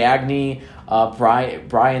Diagne,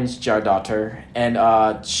 Brian's Jardaughter, and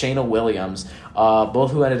Shayna Williams,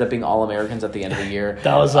 both who ended up being All-Americans at the end of the year.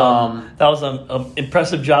 That was an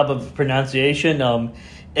impressive job of pronunciation.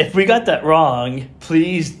 If we got that wrong,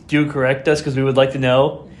 please do correct us, because we would like to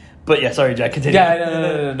know. But yeah, sorry, Jack, continue.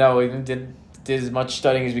 Yeah, no, we did as much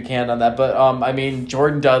studying as we can on that. But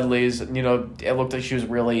Jordan Dudley's, it looked like she was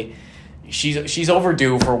really, she's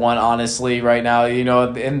overdue for one, honestly, right now.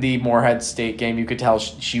 In the Morehead State game, you could tell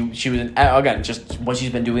she was again, just what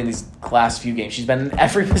she's been doing these last few games. She's been in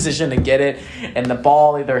every position to get it, and the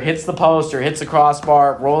ball either hits the post or hits the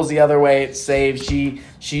crossbar, rolls the other way, it's saved.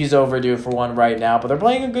 She's overdue for one right now. But they're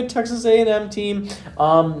playing a good Texas A&M team.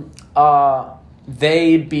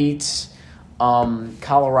 They beat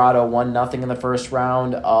Colorado 1-0 in the first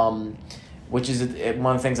round, which is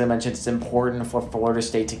one of the things I mentioned. It's important for Florida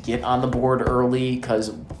State to get on the board early,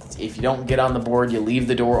 because if you don't get on the board, you leave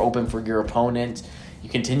the door open for your opponent. You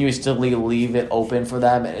continuously leave it open for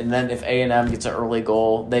them, and then if A&M gets an early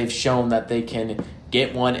goal, they've shown that they can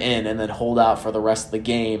get one in and then hold out for the rest of the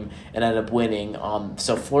game and end up winning.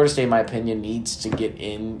 So Florida State, in my opinion, needs to get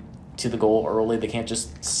in to the goal early. They can't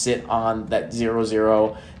just sit on that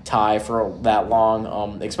 0-0 tie for that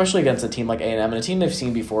long, especially against a team like A&M, and a team they've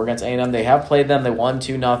seen before against A&M. They have played them. They won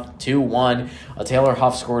 2-1. Taylor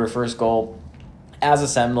Huff scored her first goal as a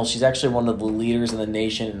Seminole. She's actually one of the leaders in the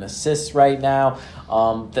nation in assists right now.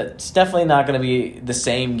 That's definitely not going to be the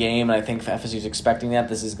same game, and I think FSU is expecting that.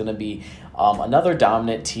 This is going to be another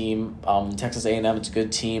dominant team. Texas A&M, it's a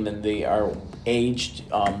good team, and they are aged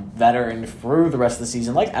veteran through the rest of the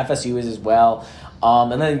season, like FSU is as well.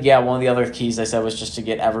 And then, one of the other keys I said was just to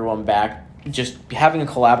get everyone back. Just having a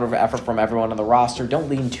collaborative effort from everyone on the roster. Don't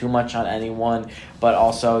lean too much on anyone, but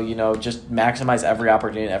also, just maximize every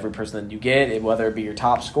opportunity, every person that you get, whether it be your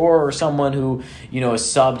top scorer or someone who, is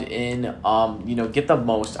subbed in. Get the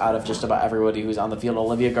most out of just about everybody who's on the field.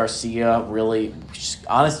 Olivia Garcia really,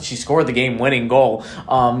 honestly, she scored the game-winning goal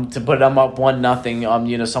to put them up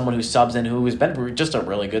 1-0. Someone who subs in who has been just a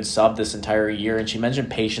really good sub this entire year, and she mentioned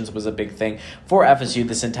patience was a big thing for FSU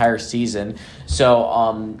this entire season.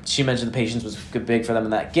 So she mentioned the patience was big for them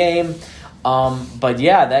in that game.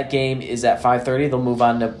 That game is at 5:30. They'll move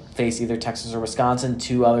on to face either Texas or Wisconsin,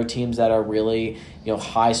 two other teams that are really,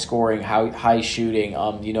 high scoring, high shooting.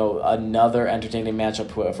 Another entertaining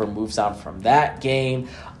matchup for moves on from that game.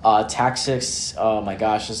 Texas, oh my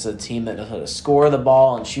gosh, this is a team that knows how to score the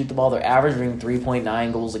ball and shoot the ball. They're averaging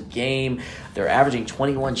 3.9 goals a game. They're averaging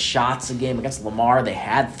 21 shots a game. Against Lamar, they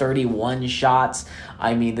had 31 shots.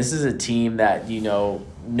 I mean, this is a team that,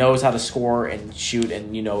 knows how to score and shoot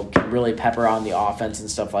and, can really pepper on the offense and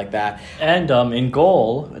stuff like that. And in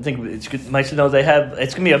goal, I think it's nice to know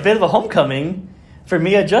it's going to be a bit of a homecoming for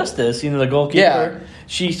Mia Justice, the goalkeeper. Yeah.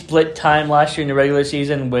 She split time last year in the regular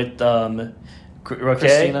season with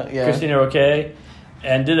Christina Roque,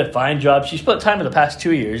 and did a fine job. She split time in the past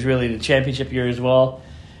 2 years, really, the championship year as well.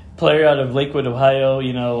 Player out of Lakewood, Ohio,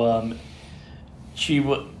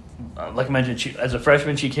 like I mentioned, as a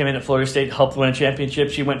freshman, she came in at Florida State, helped win a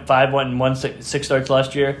championship. She went 5-1 and won 6 starts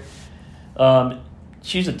last year.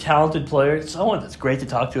 She's a talented player, someone that's great to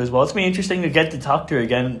talk to as well. It's going to be interesting to get to talk to her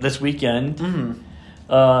again this weekend.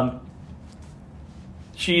 Mm-hmm.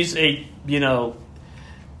 She's a,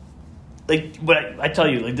 like what I tell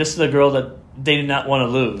you, like this is a girl that they did not want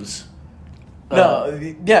to lose. No.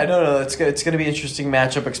 It's going to be an interesting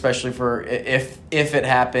matchup, especially for if it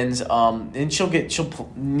happens. And she'll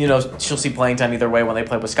see playing time either way when they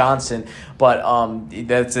play Wisconsin. But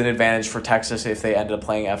that's an advantage for Texas if they ended up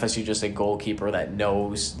playing FSU, just a goalkeeper that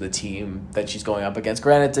knows the team that she's going up against.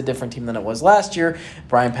 Granted, it's a different team than it was last year.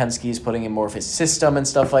 Brian Penske is putting in more of his system and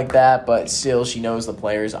stuff like that. But still, she knows the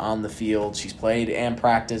players on the field. She's played and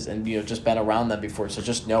practiced and just been around them before. So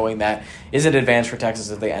just knowing that is an advantage for Texas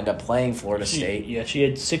if they end up playing Florida State. Yeah, she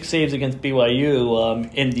had 6 saves against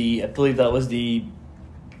BYU in I believe that was the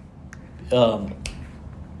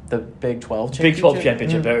Big 12 championship? Big 12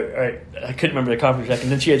 championship. Mm-hmm. I couldn't remember the conference record.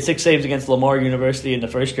 And then she had 6 saves against Lamar University in the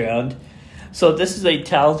first round. So this is a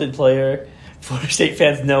talented player. Florida State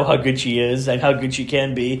fans know how good she is and how good she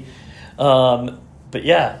can be. But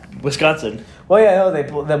yeah, Wisconsin. Well,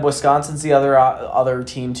 yeah, Wisconsin's the other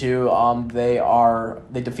team too.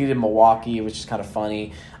 They defeated Milwaukee, which is kind of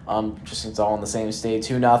funny. Just it's all in the same state,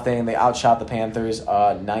 2-0. They outshot the Panthers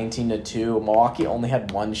 19-2. Milwaukee only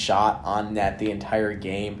had 1 shot on net the entire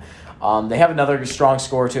game. They have another strong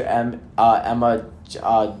scorer to Emma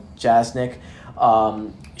Jasnik.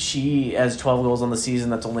 She has 12 goals on the season.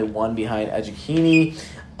 That's only 1 behind Ejikini.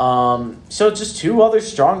 So just 2 other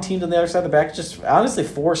strong teams on the other side of the back. Just honestly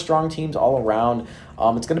 4 strong teams all around.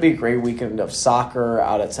 It's going to be a great weekend of soccer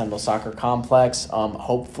out at Seminole Soccer Complex.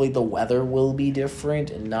 Hopefully the weather will be different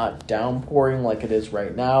and not downpouring like it is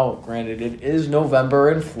right now. Granted, it is November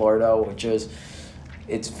in Florida,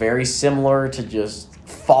 it's very similar to just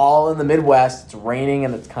fall in the Midwest. It's raining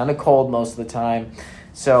and it's kind of cold most of the time.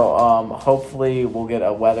 So hopefully we'll get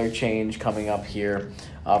a weather change coming up here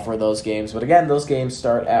for those games. But again, those games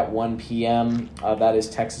start at 1 p.m. That is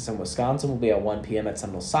Texas and Wisconsin will be at 1 p.m. at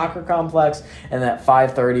Seminole Soccer Complex. And at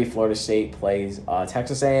 5:30, Florida State plays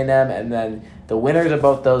Texas A&M. And then the winners of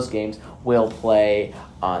both those games will play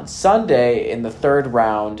on Sunday in the 3rd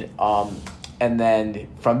round. And then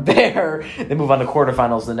from there, they move on to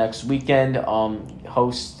quarterfinals the next weekend.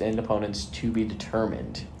 Hosts and opponents to be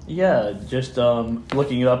determined. Yeah, just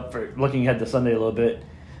looking ahead to Sunday a little bit.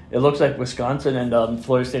 It looks like Wisconsin and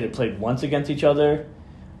Florida State had played once against each other. It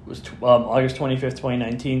was August 25th,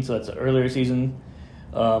 2019, so that's an earlier season.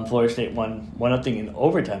 Florida State won 1-0 in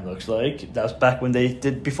overtime, looks like. That was back when they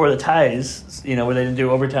did, before the ties, where they didn't do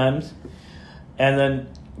overtimes. And then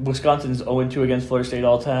Wisconsin's 0-2 against Florida State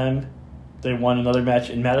all time. They won another match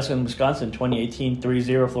in Madison, Wisconsin, 2018,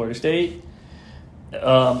 3-0 Florida State.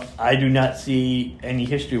 I do not see any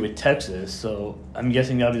history with Texas, so I'm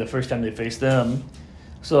guessing that'll be the first time they face them.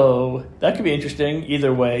 So that could be interesting.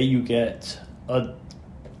 Either way, you get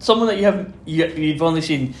someone that you've only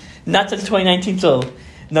seen not since 2019. So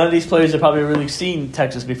none of these players have probably really seen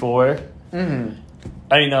Texas before. Mm-hmm.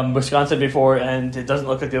 I mean, Wisconsin before, and it doesn't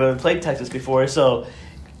look like they've ever played Texas before. So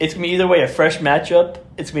it's going to be either way a fresh matchup.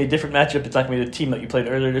 It's going to be a different matchup. It's not going to be the team that you played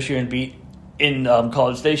earlier this year and beat in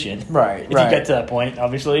College Station. Right, If you get to that point,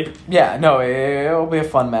 obviously. Yeah, no, it'll be a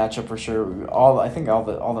fun matchup for sure. I think all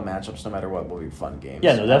the matchups, no matter what, will be fun games.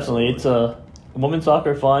 Yeah, no, definitely. It's women's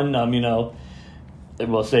soccer fun.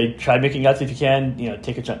 We'll say try making nuts if you can.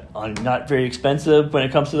 Take a chance on not very expensive when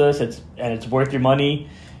it comes to this. It's worth your money.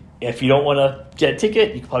 If you don't want to get a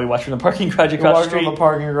ticket, you can probably watch from the parking garage across the street. From the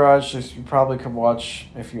parking garage, you probably could watch,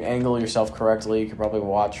 if you angle yourself correctly, you could probably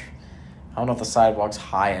watch. I don't know if the sidewalk's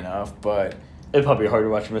high enough, but it'd probably be harder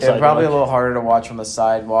to watch from the sidewalk. It'd probably a little harder to watch from the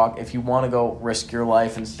sidewalk. If you want to go risk your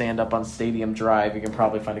life and stand up on Stadium Drive, you can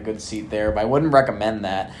probably find a good seat there, but I wouldn't recommend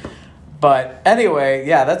that. But anyway,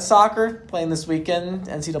 yeah, that's soccer playing this weekend,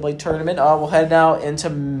 NCAA tournament. We'll head now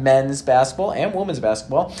into men's basketball and women's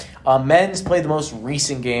basketball. Men's played the most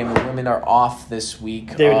recent game. The women are off this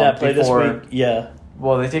week. They would not play this week, yeah.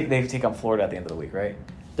 Well, they take on Florida at the end of the week, right?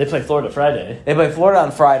 They play Florida Friday. They play Florida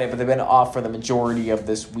on Friday, but they've been off for the majority of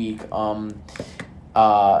this week.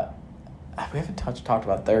 We haven't talked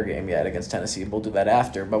about their game yet against Tennessee. We'll do that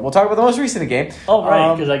after. But we'll talk about the most recent game. Oh,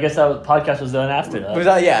 right, because I guess that podcast was done after that.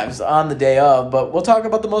 It was on the day of. But we'll talk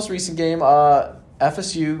about the most recent game.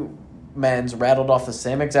 FSU men's rattled off the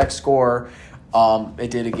same exact score it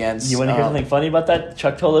did against... You want to hear something funny about that?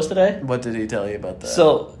 Chuck told us today. What did he tell you about that?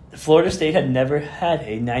 So, Florida State had never had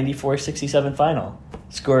a 94-67 final.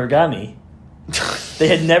 Scoregami. They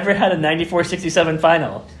had never had a 94-67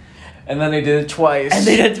 final. And then they did it twice.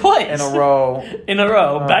 In a row.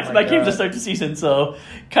 Oh Back-to-back games to start the season. So,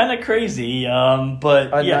 kind of crazy.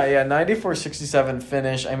 But, yeah. 94-67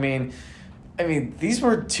 finish. I mean, these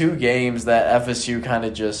were two games that FSU kind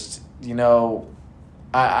of just,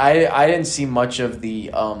 I didn't see much of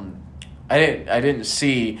the, I didn't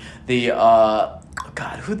see the,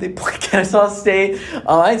 who'd they play? Kennesaw State.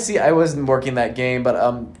 I wasn't working that game,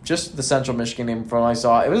 but just the Central Michigan game from what I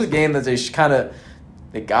saw. It was a game that they kind of,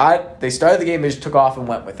 they started the game, they just took off and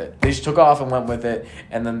went with it.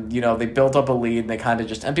 And then, they built up a lead, and they kind of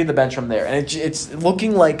just emptied the bench from there. And it's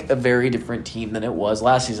looking like a very different team than it was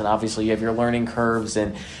last season. Obviously, you have your learning curves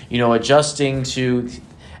and, adjusting to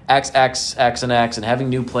X, and having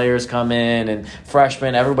new players come in and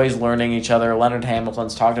freshmen. Everybody's learning each other. Leonard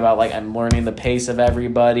Hamilton's talked about, I'm learning the pace of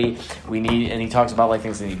everybody. And he talks about,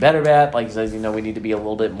 things they need better at. He says, we need to be a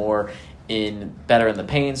little bit more better in the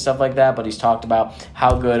paint and stuff like that, but he's talked about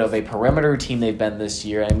how good of a perimeter team they've been this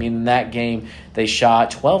year. I mean, in that game, they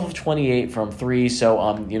shot 12 of 28 from three,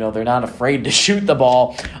 so, they're not afraid to shoot the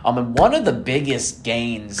ball. And one of the biggest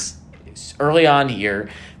gains early on here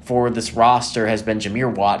for this roster has been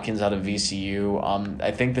Jameer Watkins out of VCU.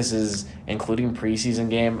 I think this is including preseason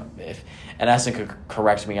game. And Essen could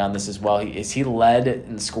correct me on this as well. He led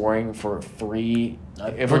in scoring for three?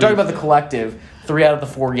 If we're talking about the collective, 3 out of the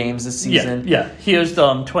 4 games this season. Yeah. He has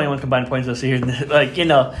 21 combined points this season.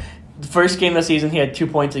 The first game of the season, he had 2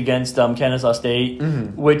 points against Kennesaw State,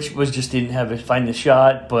 which was just didn't find the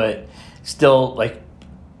shot, but still,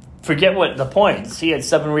 forget what the points. He had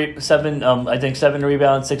 7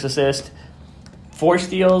 rebounds, 6 assists, 4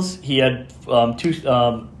 steals. He had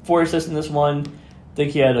 4 assists in this one. I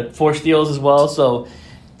think he had 4 steals as well. So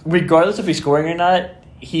regardless if he's scoring or not,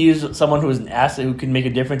 he's someone who is an asset who can make a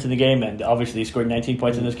difference in the game. And obviously he scored 19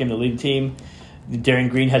 points in this game to lead the team. Darren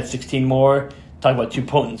Green had 16 more. Talk about 2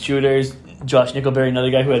 potent shooters. Josh Nickelberry,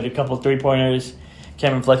 another guy who had a couple of 3-pointers.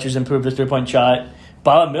 Cameron Fletcher's improved his 3-point shot.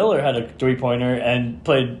 Bob Miller had a 3-pointer and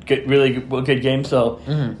played really good game. So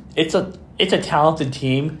it's a talented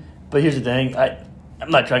team. But here's the thing. I'm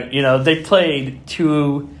not trying. They played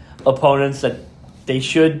 2 opponents that they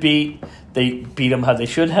should beat. They beat them how they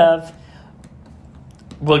should have.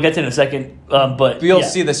 We'll get to it in a second, but we'll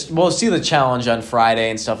see this. We'll see the challenge on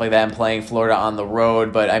Friday and stuff like that, and playing Florida on the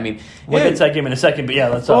road. But I mean, we'll get to that game in a second. But yeah,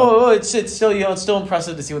 let's. It's still it's still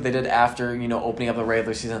impressive to see what they did after opening up the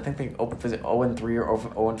regular season. I think they opened, was it 0-3 or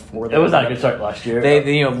 0-4? It was not a good start last year.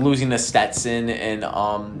 They losing to Stetson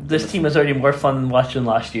and this team is already more fun than watching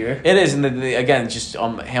last year. It is, and again, just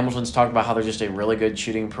Hamilton's talked about how they're just a really good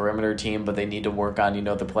shooting perimeter team, but they need to work on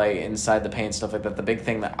the play inside the paint, stuff like that. The big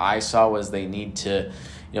thing that I saw was they need to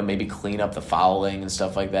maybe clean up the fouling and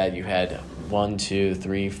stuff like that. You had 1, 2,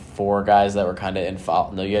 3, 4 guys that were kind of in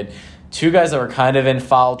foul. No, you had 2 guys that were kind of in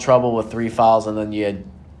foul trouble with 3 fouls, and then you had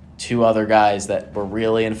 2 other guys that were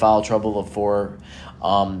really in foul trouble with 4.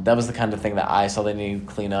 That was the kind of thing that I saw they needed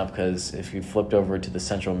to clean up, because if you flipped over to the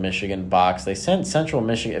Central Michigan box, they sent Central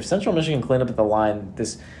Michigan. If Central Michigan cleaned up at the line,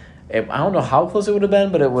 I don't know how close it would have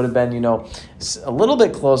been, but it would have been, a little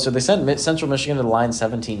bit closer. They sent Central Michigan to the line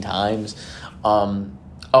 17 times.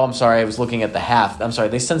 I'm sorry, I was looking at the half. I'm sorry,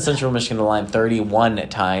 they sent Central Michigan to the line 31 at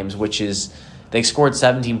times, which is they scored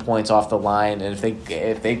 17 points off the line. And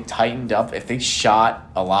if they tightened up, if they shot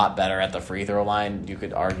a lot better at the free throw line, you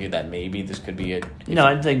could argue that maybe this could be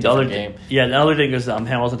I think the other game. Yeah, the other thing is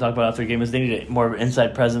Hamilton talked about after the game is they need more of an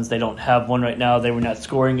inside presence. They don't have one right now. They were not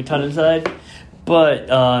scoring a ton inside. But,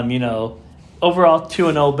 overall,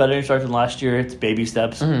 2-0, better start than last year. It's baby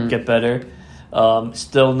steps, get better.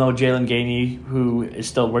 Still no Jalen Gainey, who is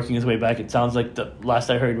still working his way back. It sounds like the last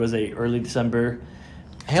I heard was a early December.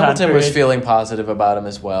 Hamilton was feeling positive about him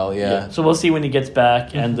as well, yeah. So we'll see when he gets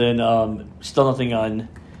back. And then still nothing on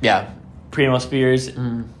Primo Spears.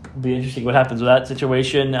 Be interesting what happens with that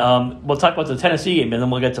situation. We'll talk about the Tennessee game, and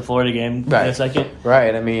then we'll get to Florida game in a second.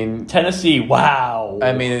 Right. I mean, Tennessee. Wow.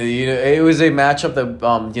 I mean, it was a matchup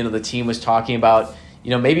that the team was talking about.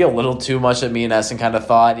 Maybe a little too much that me and Essen kind of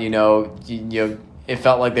thought. It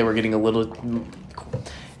felt like they were getting a little.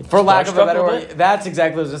 For lack of a better word, that's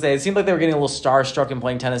exactly what I was going to say. It seemed like they were getting a little starstruck in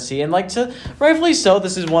playing Tennessee. And, rightfully so,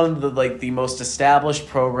 this is one of the most established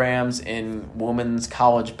programs in women's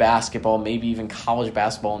college basketball, maybe even college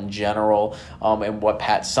basketball in general, and what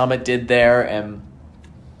Pat Summitt did there. And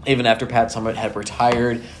even after Pat Summitt had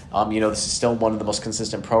retired, this is still one of the most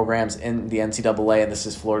consistent programs in the NCAA, and this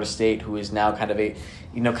is Florida State, who is now kind of an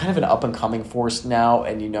up-and-coming force now,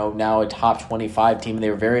 and, now a top 25 team. And they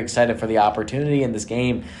were very excited for the opportunity in this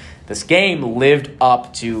game. This game lived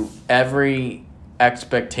up to every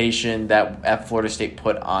expectation that Florida State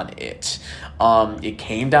put on it. It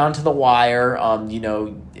came down to the wire.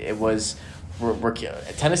 It was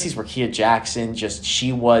Tennessee's Rakia Jackson.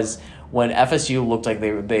 She was. When FSU looked like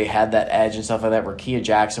they had that edge and stuff like that, Rakia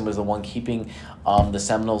Jackson was the one keeping the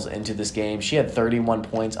Seminoles into this game. She had 31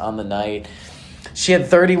 points on the night.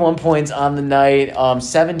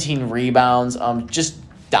 17 rebounds, just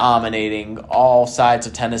dominating all sides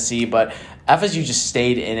of Tennessee. But FSU just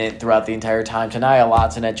stayed in it throughout the entire time. Tanaya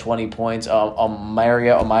Lotson had 20 points.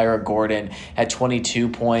 Amira Gordon had 22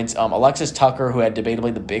 points. Alexis Tucker, who had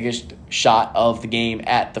debatably the biggest shot of the game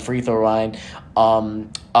at the free throw line,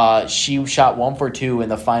 she shot 1 for 2 in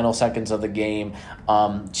the final seconds of the game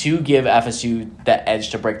to give FSU that edge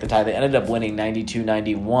to break the tie. They ended up winning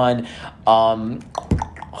 92-91. I'm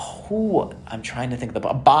trying to think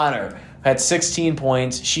Bonner had 16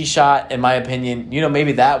 points. She shot, in my opinion,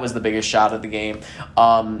 maybe that was the biggest shot of the game.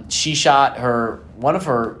 She shot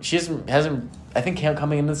she hasn't, I think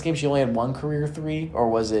coming into this game, she only had 1 career 3, or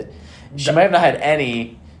was it? She might have not had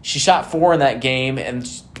any. She shot 4 in that game, and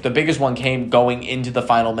the biggest one came going into the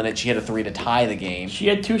final minute. She had a 3 to tie the game. She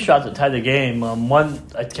had 2 shots that tied the game. One,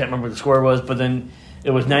 I can't remember what the score was, but then it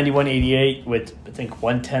was 91-88 with, I think,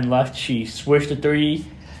 1:10 left. She swished a 3.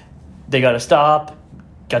 They got a stop,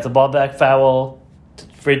 got the ball back, foul,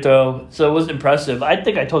 free throw. So it was impressive. I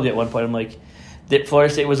think I told you at one point, I'm like, that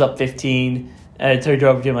Florida State was up 15, and I turned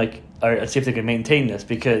over to him like, all right, let's see if they can maintain this,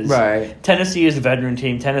 because Tennessee is a veteran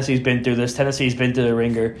team. Tennessee's been through this. Tennessee's been through the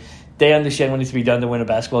ringer. They understand what needs to be done to win a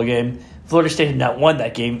basketball game. Florida State had not won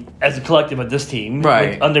that game as a collective of this team.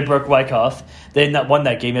 Under Brooke Wyckoff. They had not won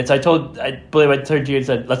that game yet. So I believe I turned to you and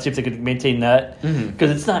said, let's see if they could maintain that. Because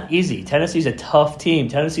it's not easy. Tennessee's a tough team.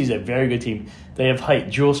 Tennessee's a very good team. They have height.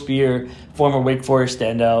 Jewel Spear, former Wake Forest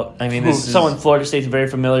standout. I mean, someone Florida State's very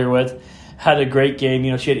familiar with. Had a great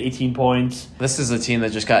game. She had 18 points. This is a team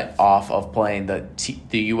that just got off of playing the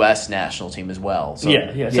U.S. national team as well. So, So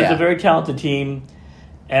it's a very talented team.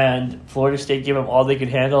 And Florida State gave them all they could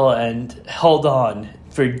handle and held on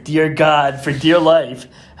for dear God, for dear life.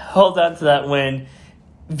 Held on to that win.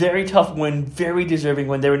 Very tough win, very deserving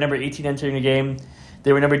win. They were number 18 entering the game.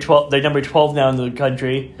 They were number 12. They're number 12 now in the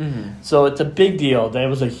country. So it's a big deal. That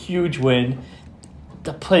was a huge win.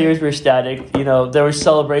 The players were ecstatic. There was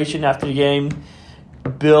celebration after the game.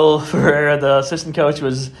 Bill Ferreira, the assistant coach,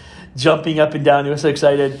 was jumping up and down. He was so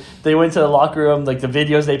excited. They went to the locker room, the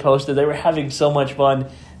videos they posted. They were having so much fun.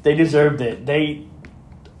 They deserved it. They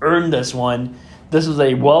earned this one. This was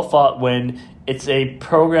a well-fought win. It's a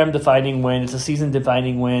program-defining win. It's a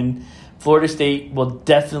season-defining win. Florida State will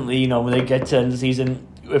definitely, when they get to the end of the season,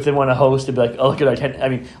 if they want to host, to be like, oh, look at our I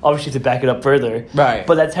mean, obviously to back it up further. Right.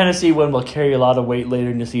 But that Tennessee win will carry a lot of weight later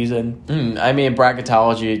in the season. I mean,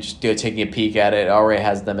 bracketology, just taking a peek at it, already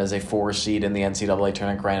has them as a 4 seed in the NCAA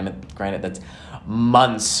tournament. Granted, that's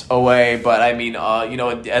months away, but I mean,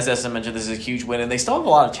 as Essen mentioned, this is a huge win, and they still have a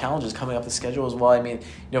lot of challenges coming up the schedule as well. I mean,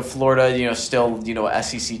 Florida, still,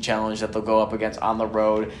 SEC challenge that they'll go up against on the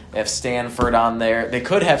road. They have Stanford on there. They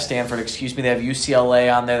could have Stanford, They have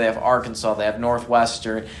UCLA on there. They have Arkansas. They have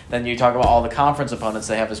Northwestern. Then you talk about all the conference opponents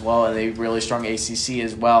they have as well, and a really strong ACC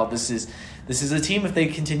as well. This is a team, if they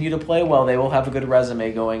continue to play well, they will have a good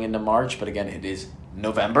resume going into March, but again, it is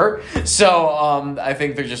November. So I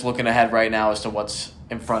think they're just looking ahead right now as to what's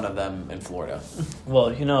in front of them in Florida.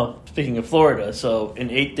 Well, speaking of Florida, so in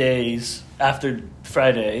 8 days after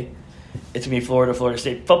Friday, it's going to be Florida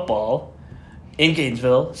State football in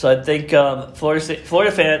Gainesville. So I think Florida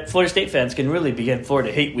State fans can really begin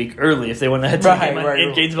Florida Hate Week early if they want to head to the game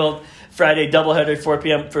in Gainesville. Friday, doubleheader, 4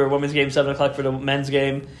 p.m. for a women's game, 7 o'clock for the men's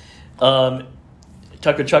game. Talked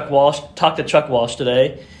to Chuck Walsh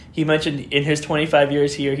today. He mentioned in his 25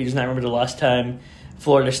 years here, he does not remember the last time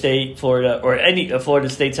Florida or any of Florida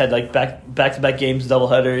States had like back-to-back games,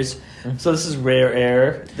 doubleheaders. Mm-hmm. So this is rare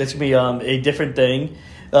air. This could be a different thing.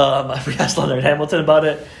 We asked Leonard Hamilton about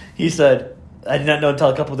it. He said, I did not know until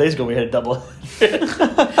a couple of days ago we had a double.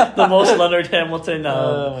 The most Leonard Hamilton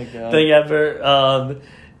thing ever.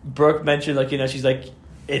 Brooke mentioned, she's like,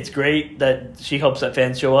 it's great that she hopes that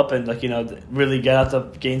fans show up and, really get out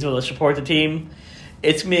to Gainesville to support the team.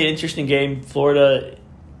 It's going to be an interesting game. Florida,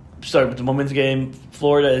 start with the women's game.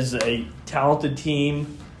 Florida is a talented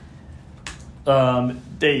team. They're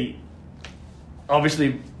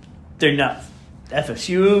not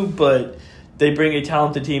FSU, but they bring a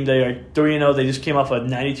talented team. They are 3-0. They just came off a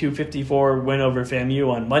 92-54 win over FAMU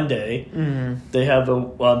on Monday. Mm-hmm. They have a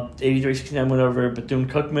 83-69 win over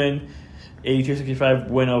Bethune-Cookman, 82-65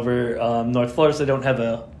 win over North Florida. So they don't have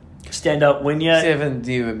a standout win yet. They haven't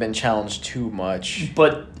even been challenged too much.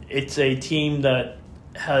 But it's a team that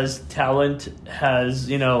has talent, has,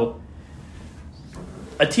 a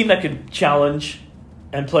team that could challenge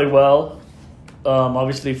and play well.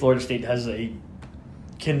 Obviously, Florida State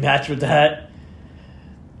can match with that.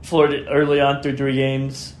 Florida, early on through 3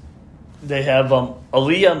 games, they have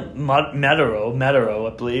Aaliyah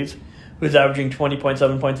Matero, I believe, who's averaging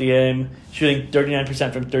 20.7 points a game, shooting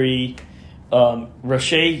 39% from 3.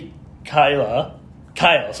 Roche Kyle,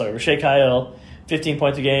 15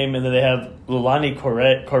 points a game, and then they have Lulani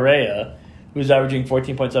Correa, who's averaging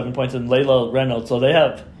 14.7 points, and Layla Reynolds. So they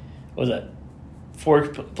have, 4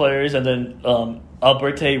 players, and then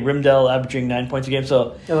Alberto Rimdell averaging 9 points a game.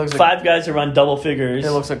 So 5 guys are on double figures.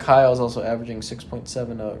 It looks like Kyle's also averaging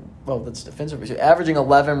 6.7. That's defensive. Averaging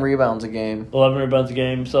 11 rebounds a game. 11 rebounds a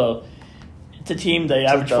game. So it's a team. They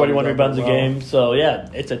average 41 rebounds a game. So yeah,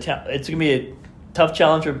 it's going to be a tough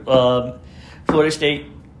challenge for Florida State.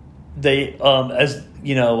 They, as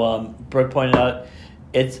Brooke pointed out,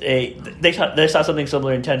 they saw something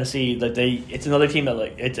similar in Tennessee. It's another team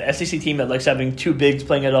it's an SEC team that likes having 2 bigs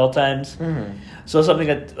playing at all times. Mm-hmm. So something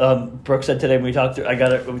that Brooke said today when we talked to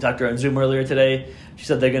her on Zoom earlier today. She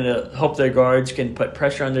said they're going to hope their guards can put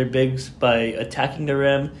pressure on their bigs by attacking the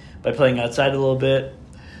rim, by playing outside a little bit.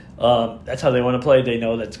 That's how they want to play. They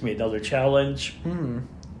know that's going to be another challenge.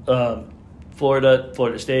 Mm-hmm.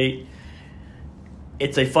 Florida State.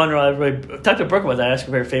 It's a fun rivalry. I talked to Brooke about that. I asked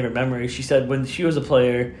her her favorite memory. She said when she was a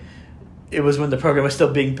player, it was when the program was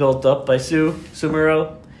still being built up by Sue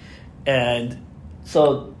Murrow. And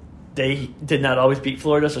so they did not always beat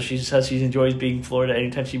Florida, so she says she enjoys beating Florida.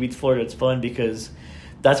 Anytime she beats Florida, it's fun because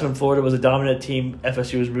that's when Florida was a dominant team.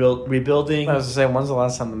 FSU was rebuilding. I was going to say, when's the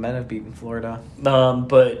last time the men have beaten Florida?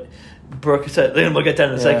 But Brooke said, we'll get that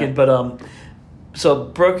in a second. But so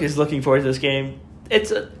Brooke is looking forward to this game.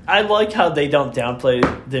 I like how they don't downplay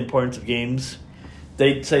the importance of games.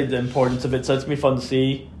 They say the importance of it, so it's going to be fun to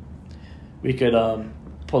see. We could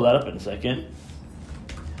pull that up in a second.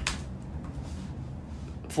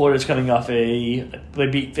 Florida's coming off they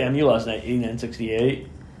beat FAMU last night, 89-68.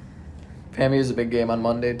 FAMU is a big game on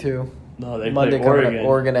Monday, too. No, they play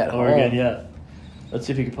Oregon at home. Oregon, yeah. Let's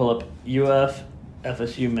see if we can pull up UF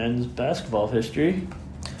FSU men's basketball history.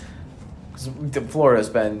 Florida's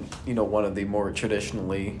been, one of the more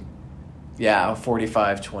traditionally,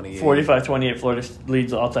 45-28. 45-28, Florida leads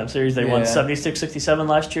the all-time series. They won 76-67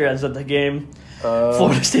 last year as of the game.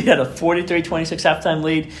 Florida State had a 43-26 halftime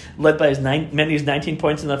lead, led by many as 19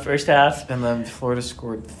 points in the first half. And then Florida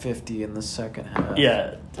scored 50 in the second half.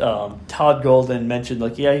 Yeah, Todd Golden mentioned,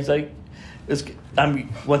 he's like,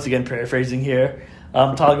 I'm once again paraphrasing here,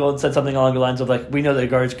 Todd Golden said something along the lines of like, we know that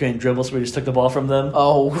guards couldn't dribble, so we just took the ball from them.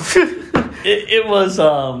 Oh. It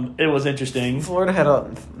was interesting. Florida had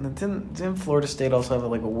didn't Florida State also have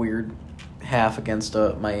like a weird half against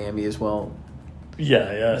Miami as well?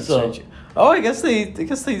 Yeah. So I guess they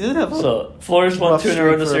did have. So Florida's won 2 in a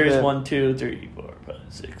row in the series. 1, 2, 3, 4, 5,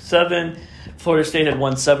 6, 7. Florida State had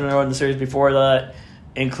won 7 in a row in the series before that,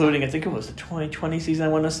 including I think it was the 2020 season. I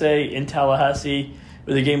want to say in Tallahassee,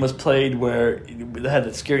 where the game was played, where they had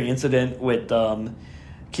that scary incident with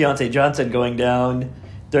Keontae Johnson going down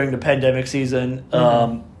during the pandemic season.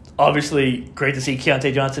 Mm-hmm. Obviously, great to see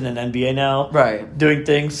Keontae Johnson in NBA now, right, doing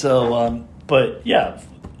things. So, but yeah,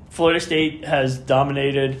 Florida State has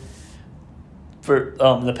dominated for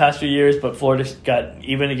the past few years, but Florida's got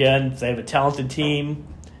even again. They have a talented team.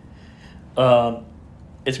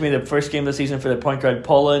 It's going to be the first game of the season for their point guard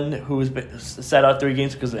Poland, who's been sat out 3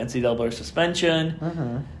 games because of NCAA suspension.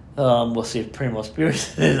 Mm-hmm. We'll see if Primo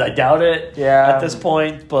Spears is. I doubt it at this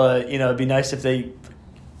point, but it'd be nice if they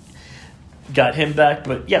got him back.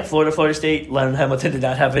 But yeah, Florida State, Leonard Hamilton did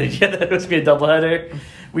not have it yet. It was going to be a doubleheader.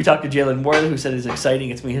 We talked to Jalen Ward, who said it's exciting.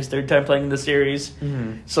 It's going to be his 3rd time playing in the series.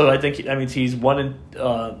 Mm-hmm. So I think he's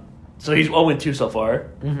 1-2 so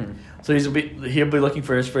far. Mm-hmm. So he'll be looking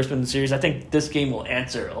for his first win in the series. I think this game will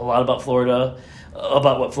answer a lot about Florida,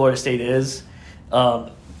 about what Florida State is. It's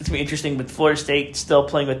going to be interesting with Florida State still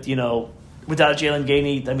playing with, without Jalen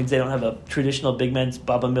Gainey. That means they don't have a traditional big man.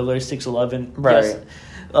 Baba Miller, 6'11". Right.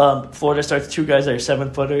 Yes. Florida starts 2 guys that are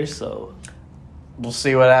 7-footers, so we'll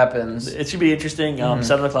see what happens. It should be interesting.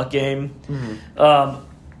 7:00 game. Mm-hmm.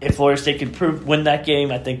 If Florida State could win that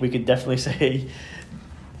game, I think we could definitely say.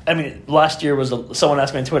 I mean, last year someone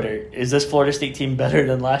asked me on Twitter, is this Florida State team better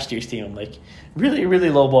than last year's team? I'm like, really, really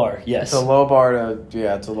low bar. Yes, it's a low bar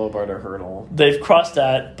to hurdle. They've crossed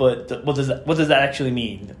that, but what does that actually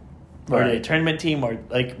mean? Right. Are they a tournament team or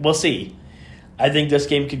like we'll see. I think this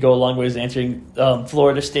game could go a long ways answering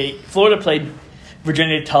Florida State. Florida played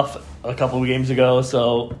Virginia tough a couple of games ago,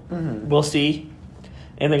 so We'll see.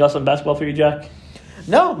 Anything else on basketball for you, Jack?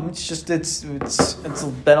 No, it's just it's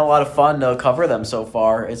been a lot of fun to cover them so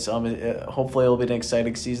far. It's hopefully it'll be an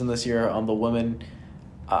exciting season this year. The women,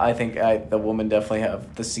 I think the women definitely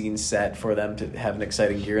have the scene set for them to have an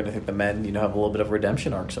exciting year, and I think the men have a little bit of a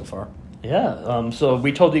redemption arc so far. Yeah. So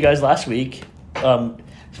we told you guys last week.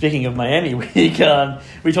 Speaking of Miami week,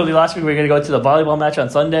 we told you last week we were going to go to the volleyball match on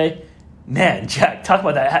Sunday. Man, Jack, talk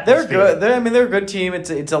about that atmosphere. They're good. They're a good team.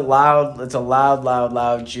 It's a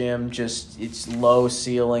loud gym. Just it's low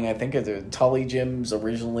ceiling. I think the Tully gym's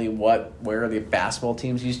originally where the basketball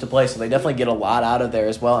teams used to play, so they definitely get a lot out of there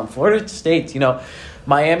as well. And Florida State,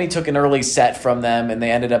 Miami took an early set from them, and they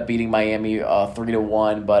ended up beating Miami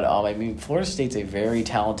 3-1. But Florida State's a very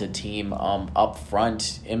talented team up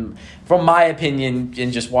front. From my opinion,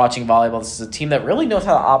 in just watching volleyball, this is a team that really knows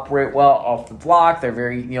how to operate well off the block. They're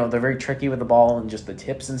very tricky with the ball and just the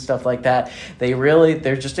tips and stuff like that.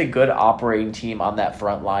 They're just a good operating team on that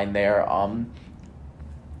front line there.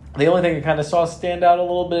 The only thing I kind of saw stand out a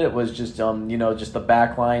little bit was just just the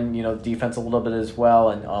back line, defense a little bit as well,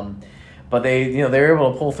 and but they were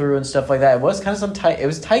able to pull through and stuff like that. It was kind of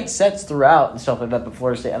tight sets throughout and stuff like that. But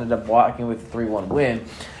Florida State ended up walking with a 3-1 win.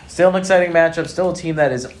 Still an exciting matchup. Still a team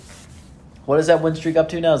that is, what is that win streak up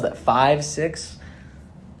to now? Is that 5-6?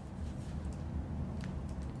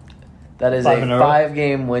 That is a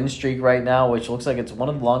 5-game win streak right now, which looks like it's one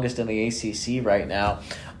of the longest in the ACC right now.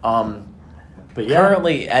 But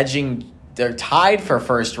currently they're tied for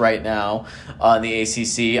first right now in the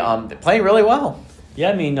ACC. They're playing really well.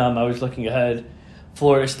 Yeah, I was looking ahead.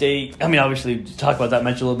 Florida State, obviously, to talk about that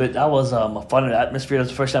match a little bit, that was a fun atmosphere. That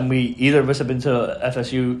was the first time either of us have been to a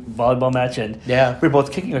FSU volleyball match, and we were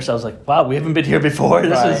both kicking ourselves like, wow, we haven't been here before.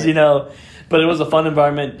 This is, but it was a fun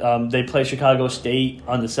environment. They play Chicago State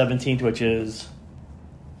on the 17th, which is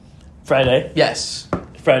Friday. Yes.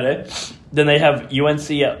 Friday. Then they have UNC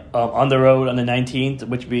on the road on the 19th,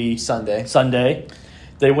 which would be Sunday.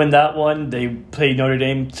 They win that one. They play Notre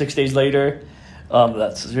Dame 6 days later.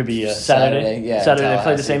 That's going to be Saturday. Saturday. They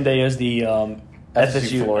play the same day as the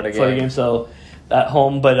FSU Florida game. So at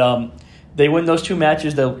home. But they win those 2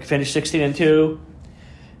 matches. They'll finish 16-2.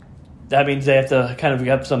 That means they have to kind of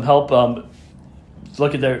get some help.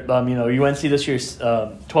 Look at their UNC this year is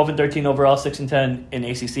 12-13 overall, 6-10 in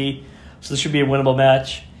ACC. So this should be a winnable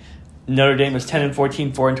match. Notre Dame is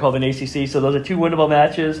 10-14, 4-12 in ACC. So those are 2 winnable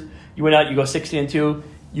matches. You win out, you go 16-2.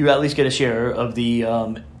 You at least get a share of the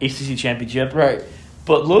ACC championship. Right.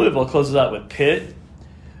 But Louisville closes out with Pitt,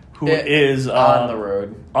 who is on the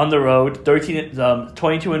road. 22-4,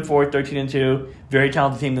 13-2. Very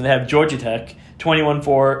talented team. Then they have Georgia Tech,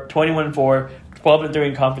 21-4, 12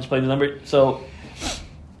 during conference play. So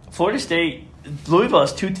Florida State, Louisville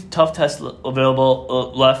has 2 tough tests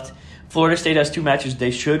available left. Florida State has 2 matches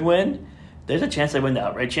they should win. There's a chance they win the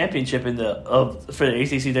outright championship for the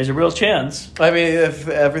ACC. There's a real chance. I mean, if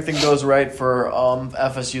everything goes right for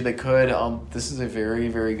FSU, they could. This is a very,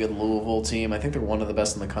 very good Louisville team. I think they're one of the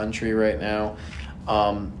best in the country right now.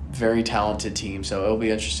 Very talented team. So it'll be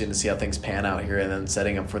interesting to see how things pan out here and then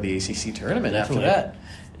setting up for the ACC tournament after that.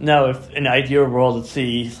 Now, if in an ideal world, let's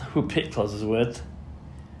see who Pitt closes with.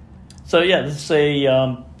 So, yeah, let's say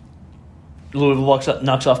Louisville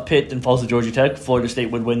knocks off Pitt and falls to Georgia Tech. Florida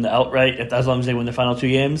State would win the outright as long as they win their final 2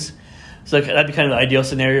 games. So that'd be kind of the ideal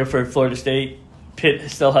scenario for Florida State.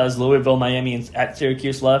 Pitt still has Louisville, Miami, and at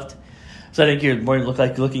Syracuse left. So I think you're more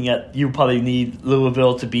looking at you probably need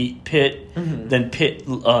Louisville to beat Pitt, then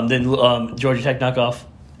Georgia Tech knock off.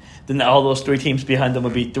 Then all those 3 teams behind them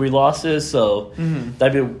would be 3 losses. So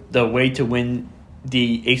that'd be the way to win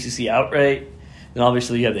the ACC outright. And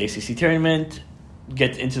obviously you have the ACC tournament.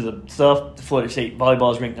 Get into the stuff. Florida State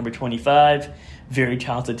volleyball is ranked number 25. Very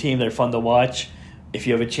talented team. They're fun to watch. If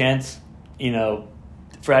you have a chance,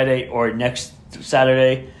 Friday or next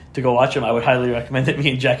Saturday to go watch them, I would highly recommend it.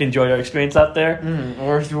 Me and Jack enjoyed our experience out there.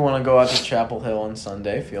 Or if you want to go out to Chapel Hill on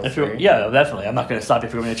Sunday, feel free. Yeah, definitely. I'm not going to stop you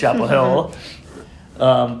if you're going to Chapel Hill.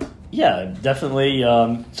 Yeah, definitely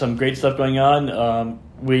some great stuff going on.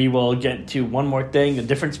 We will get to one more thing, a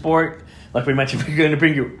different sport. Like we mentioned, we're going to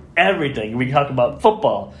bring you everything. We can talk about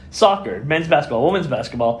football, soccer, men's basketball, women's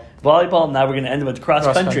basketball, volleyball. Now we're going to end with cross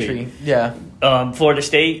country. Yeah. Florida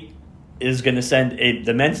State is going to send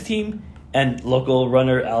the men's team and local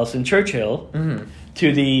runner Allison Churchill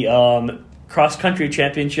to the cross country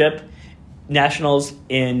championship nationals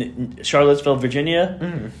in Charlottesville,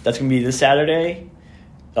 Virginia. That's going to be this Saturday.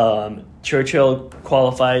 Churchill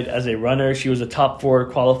qualified as a runner. She was a top 4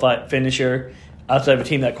 qualified finisher outside of a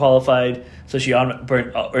team that qualified, so she earned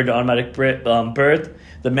an automatic berth.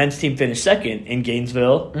 The men's team finished second in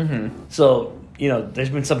Gainesville. So, there's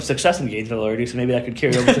been some success in Gainesville already, so maybe that could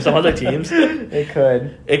carry over to some other teams. It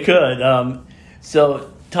could.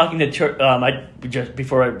 So, talking to just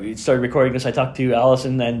before we started recording this, I talked to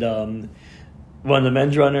Allison and one of the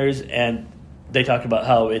men's runners, and they talked about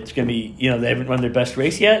how it's going to be, they haven't run their best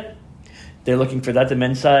race yet. They're looking for that, the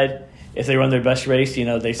men's side. If they run their best race,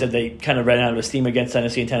 they said they kind of ran out of steam against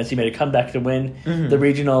Tennessee, and Tennessee made a comeback to win the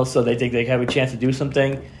regional, so they think they have a chance to do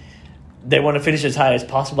something. They want to finish as high as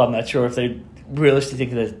possible. I'm not sure if they realistically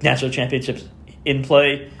think the national championship's in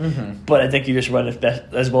play, but I think you just run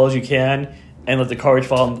as well as you can and let the cards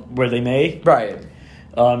fall where they may. Right.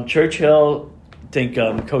 Churchill, I think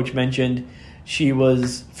Coach mentioned, she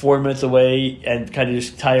was 4 minutes away and kind of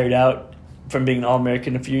just tired out from being an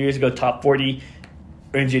All-American a few years ago, top 40,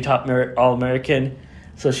 NJ top All-American.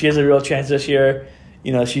 So she has a real chance this year.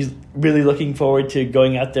 She's really looking forward to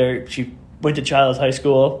going out there. She went to Childs High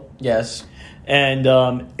School. Yes. And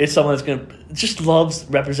it's someone that's just loves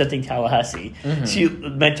representing Tallahassee. She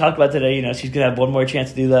talked about today, she's going to have one more chance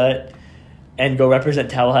to do that and go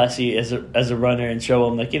represent Tallahassee as a runner and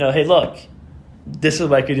show them, hey, look, this is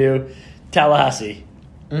what I could do. Tallahassee.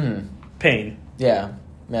 Pain. Yeah.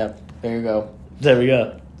 There you go. There we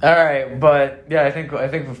go. All right, but yeah, I think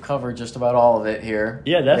we've covered just about all of it here.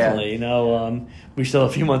 Yeah, definitely. Yeah. We're still a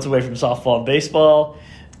few months away from softball and baseball.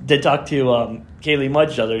 Did talk to Kaylee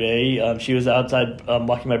Mudge the other day. She was outside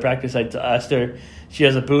walking my practice. I asked her. She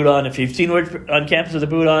has a boot on. If you've seen her on campus with a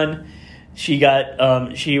boot on, she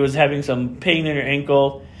was having some pain in her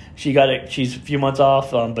ankle. She got it. She's a few months off,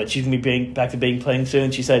 but she's gonna be back to playing soon.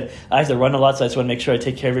 She said, "I have to run a lot, so I just want to make sure I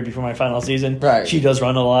take care of it before my final season." Right. She does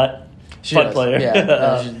run a lot. Fun player.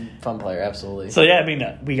 Yeah, fun player, absolutely. So, yeah,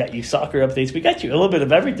 we got you soccer updates. We got you a little bit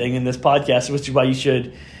of everything in this podcast, which is why you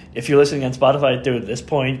should, if you're listening on Spotify through at this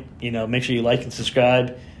point, make sure you like and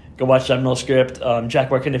subscribe. Go watch NoleScript.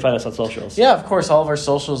 Jack, where can they find us on socials? Yeah, of course, all of our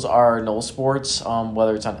socials are NoleSports,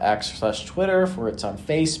 whether it's on X/Twitter, or it's on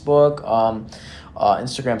Facebook.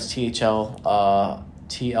 Instagram's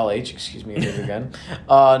TLH, excuse me again.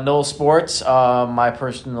 NoleSports. My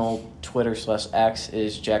personal Twitter/X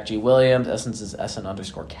is Jack G. Williams. Essence is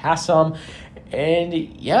SN_Kassam. And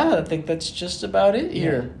yeah, I think that's just about it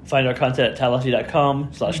here. Yeah. Find our content at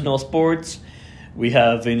tallahassee.com/NoleSports. We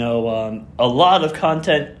have, a lot of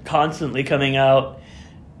content constantly coming out.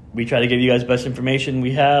 We try to give you guys the best information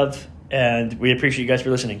we have, and we appreciate you guys for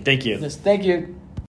listening. Thank you. Yes, thank you.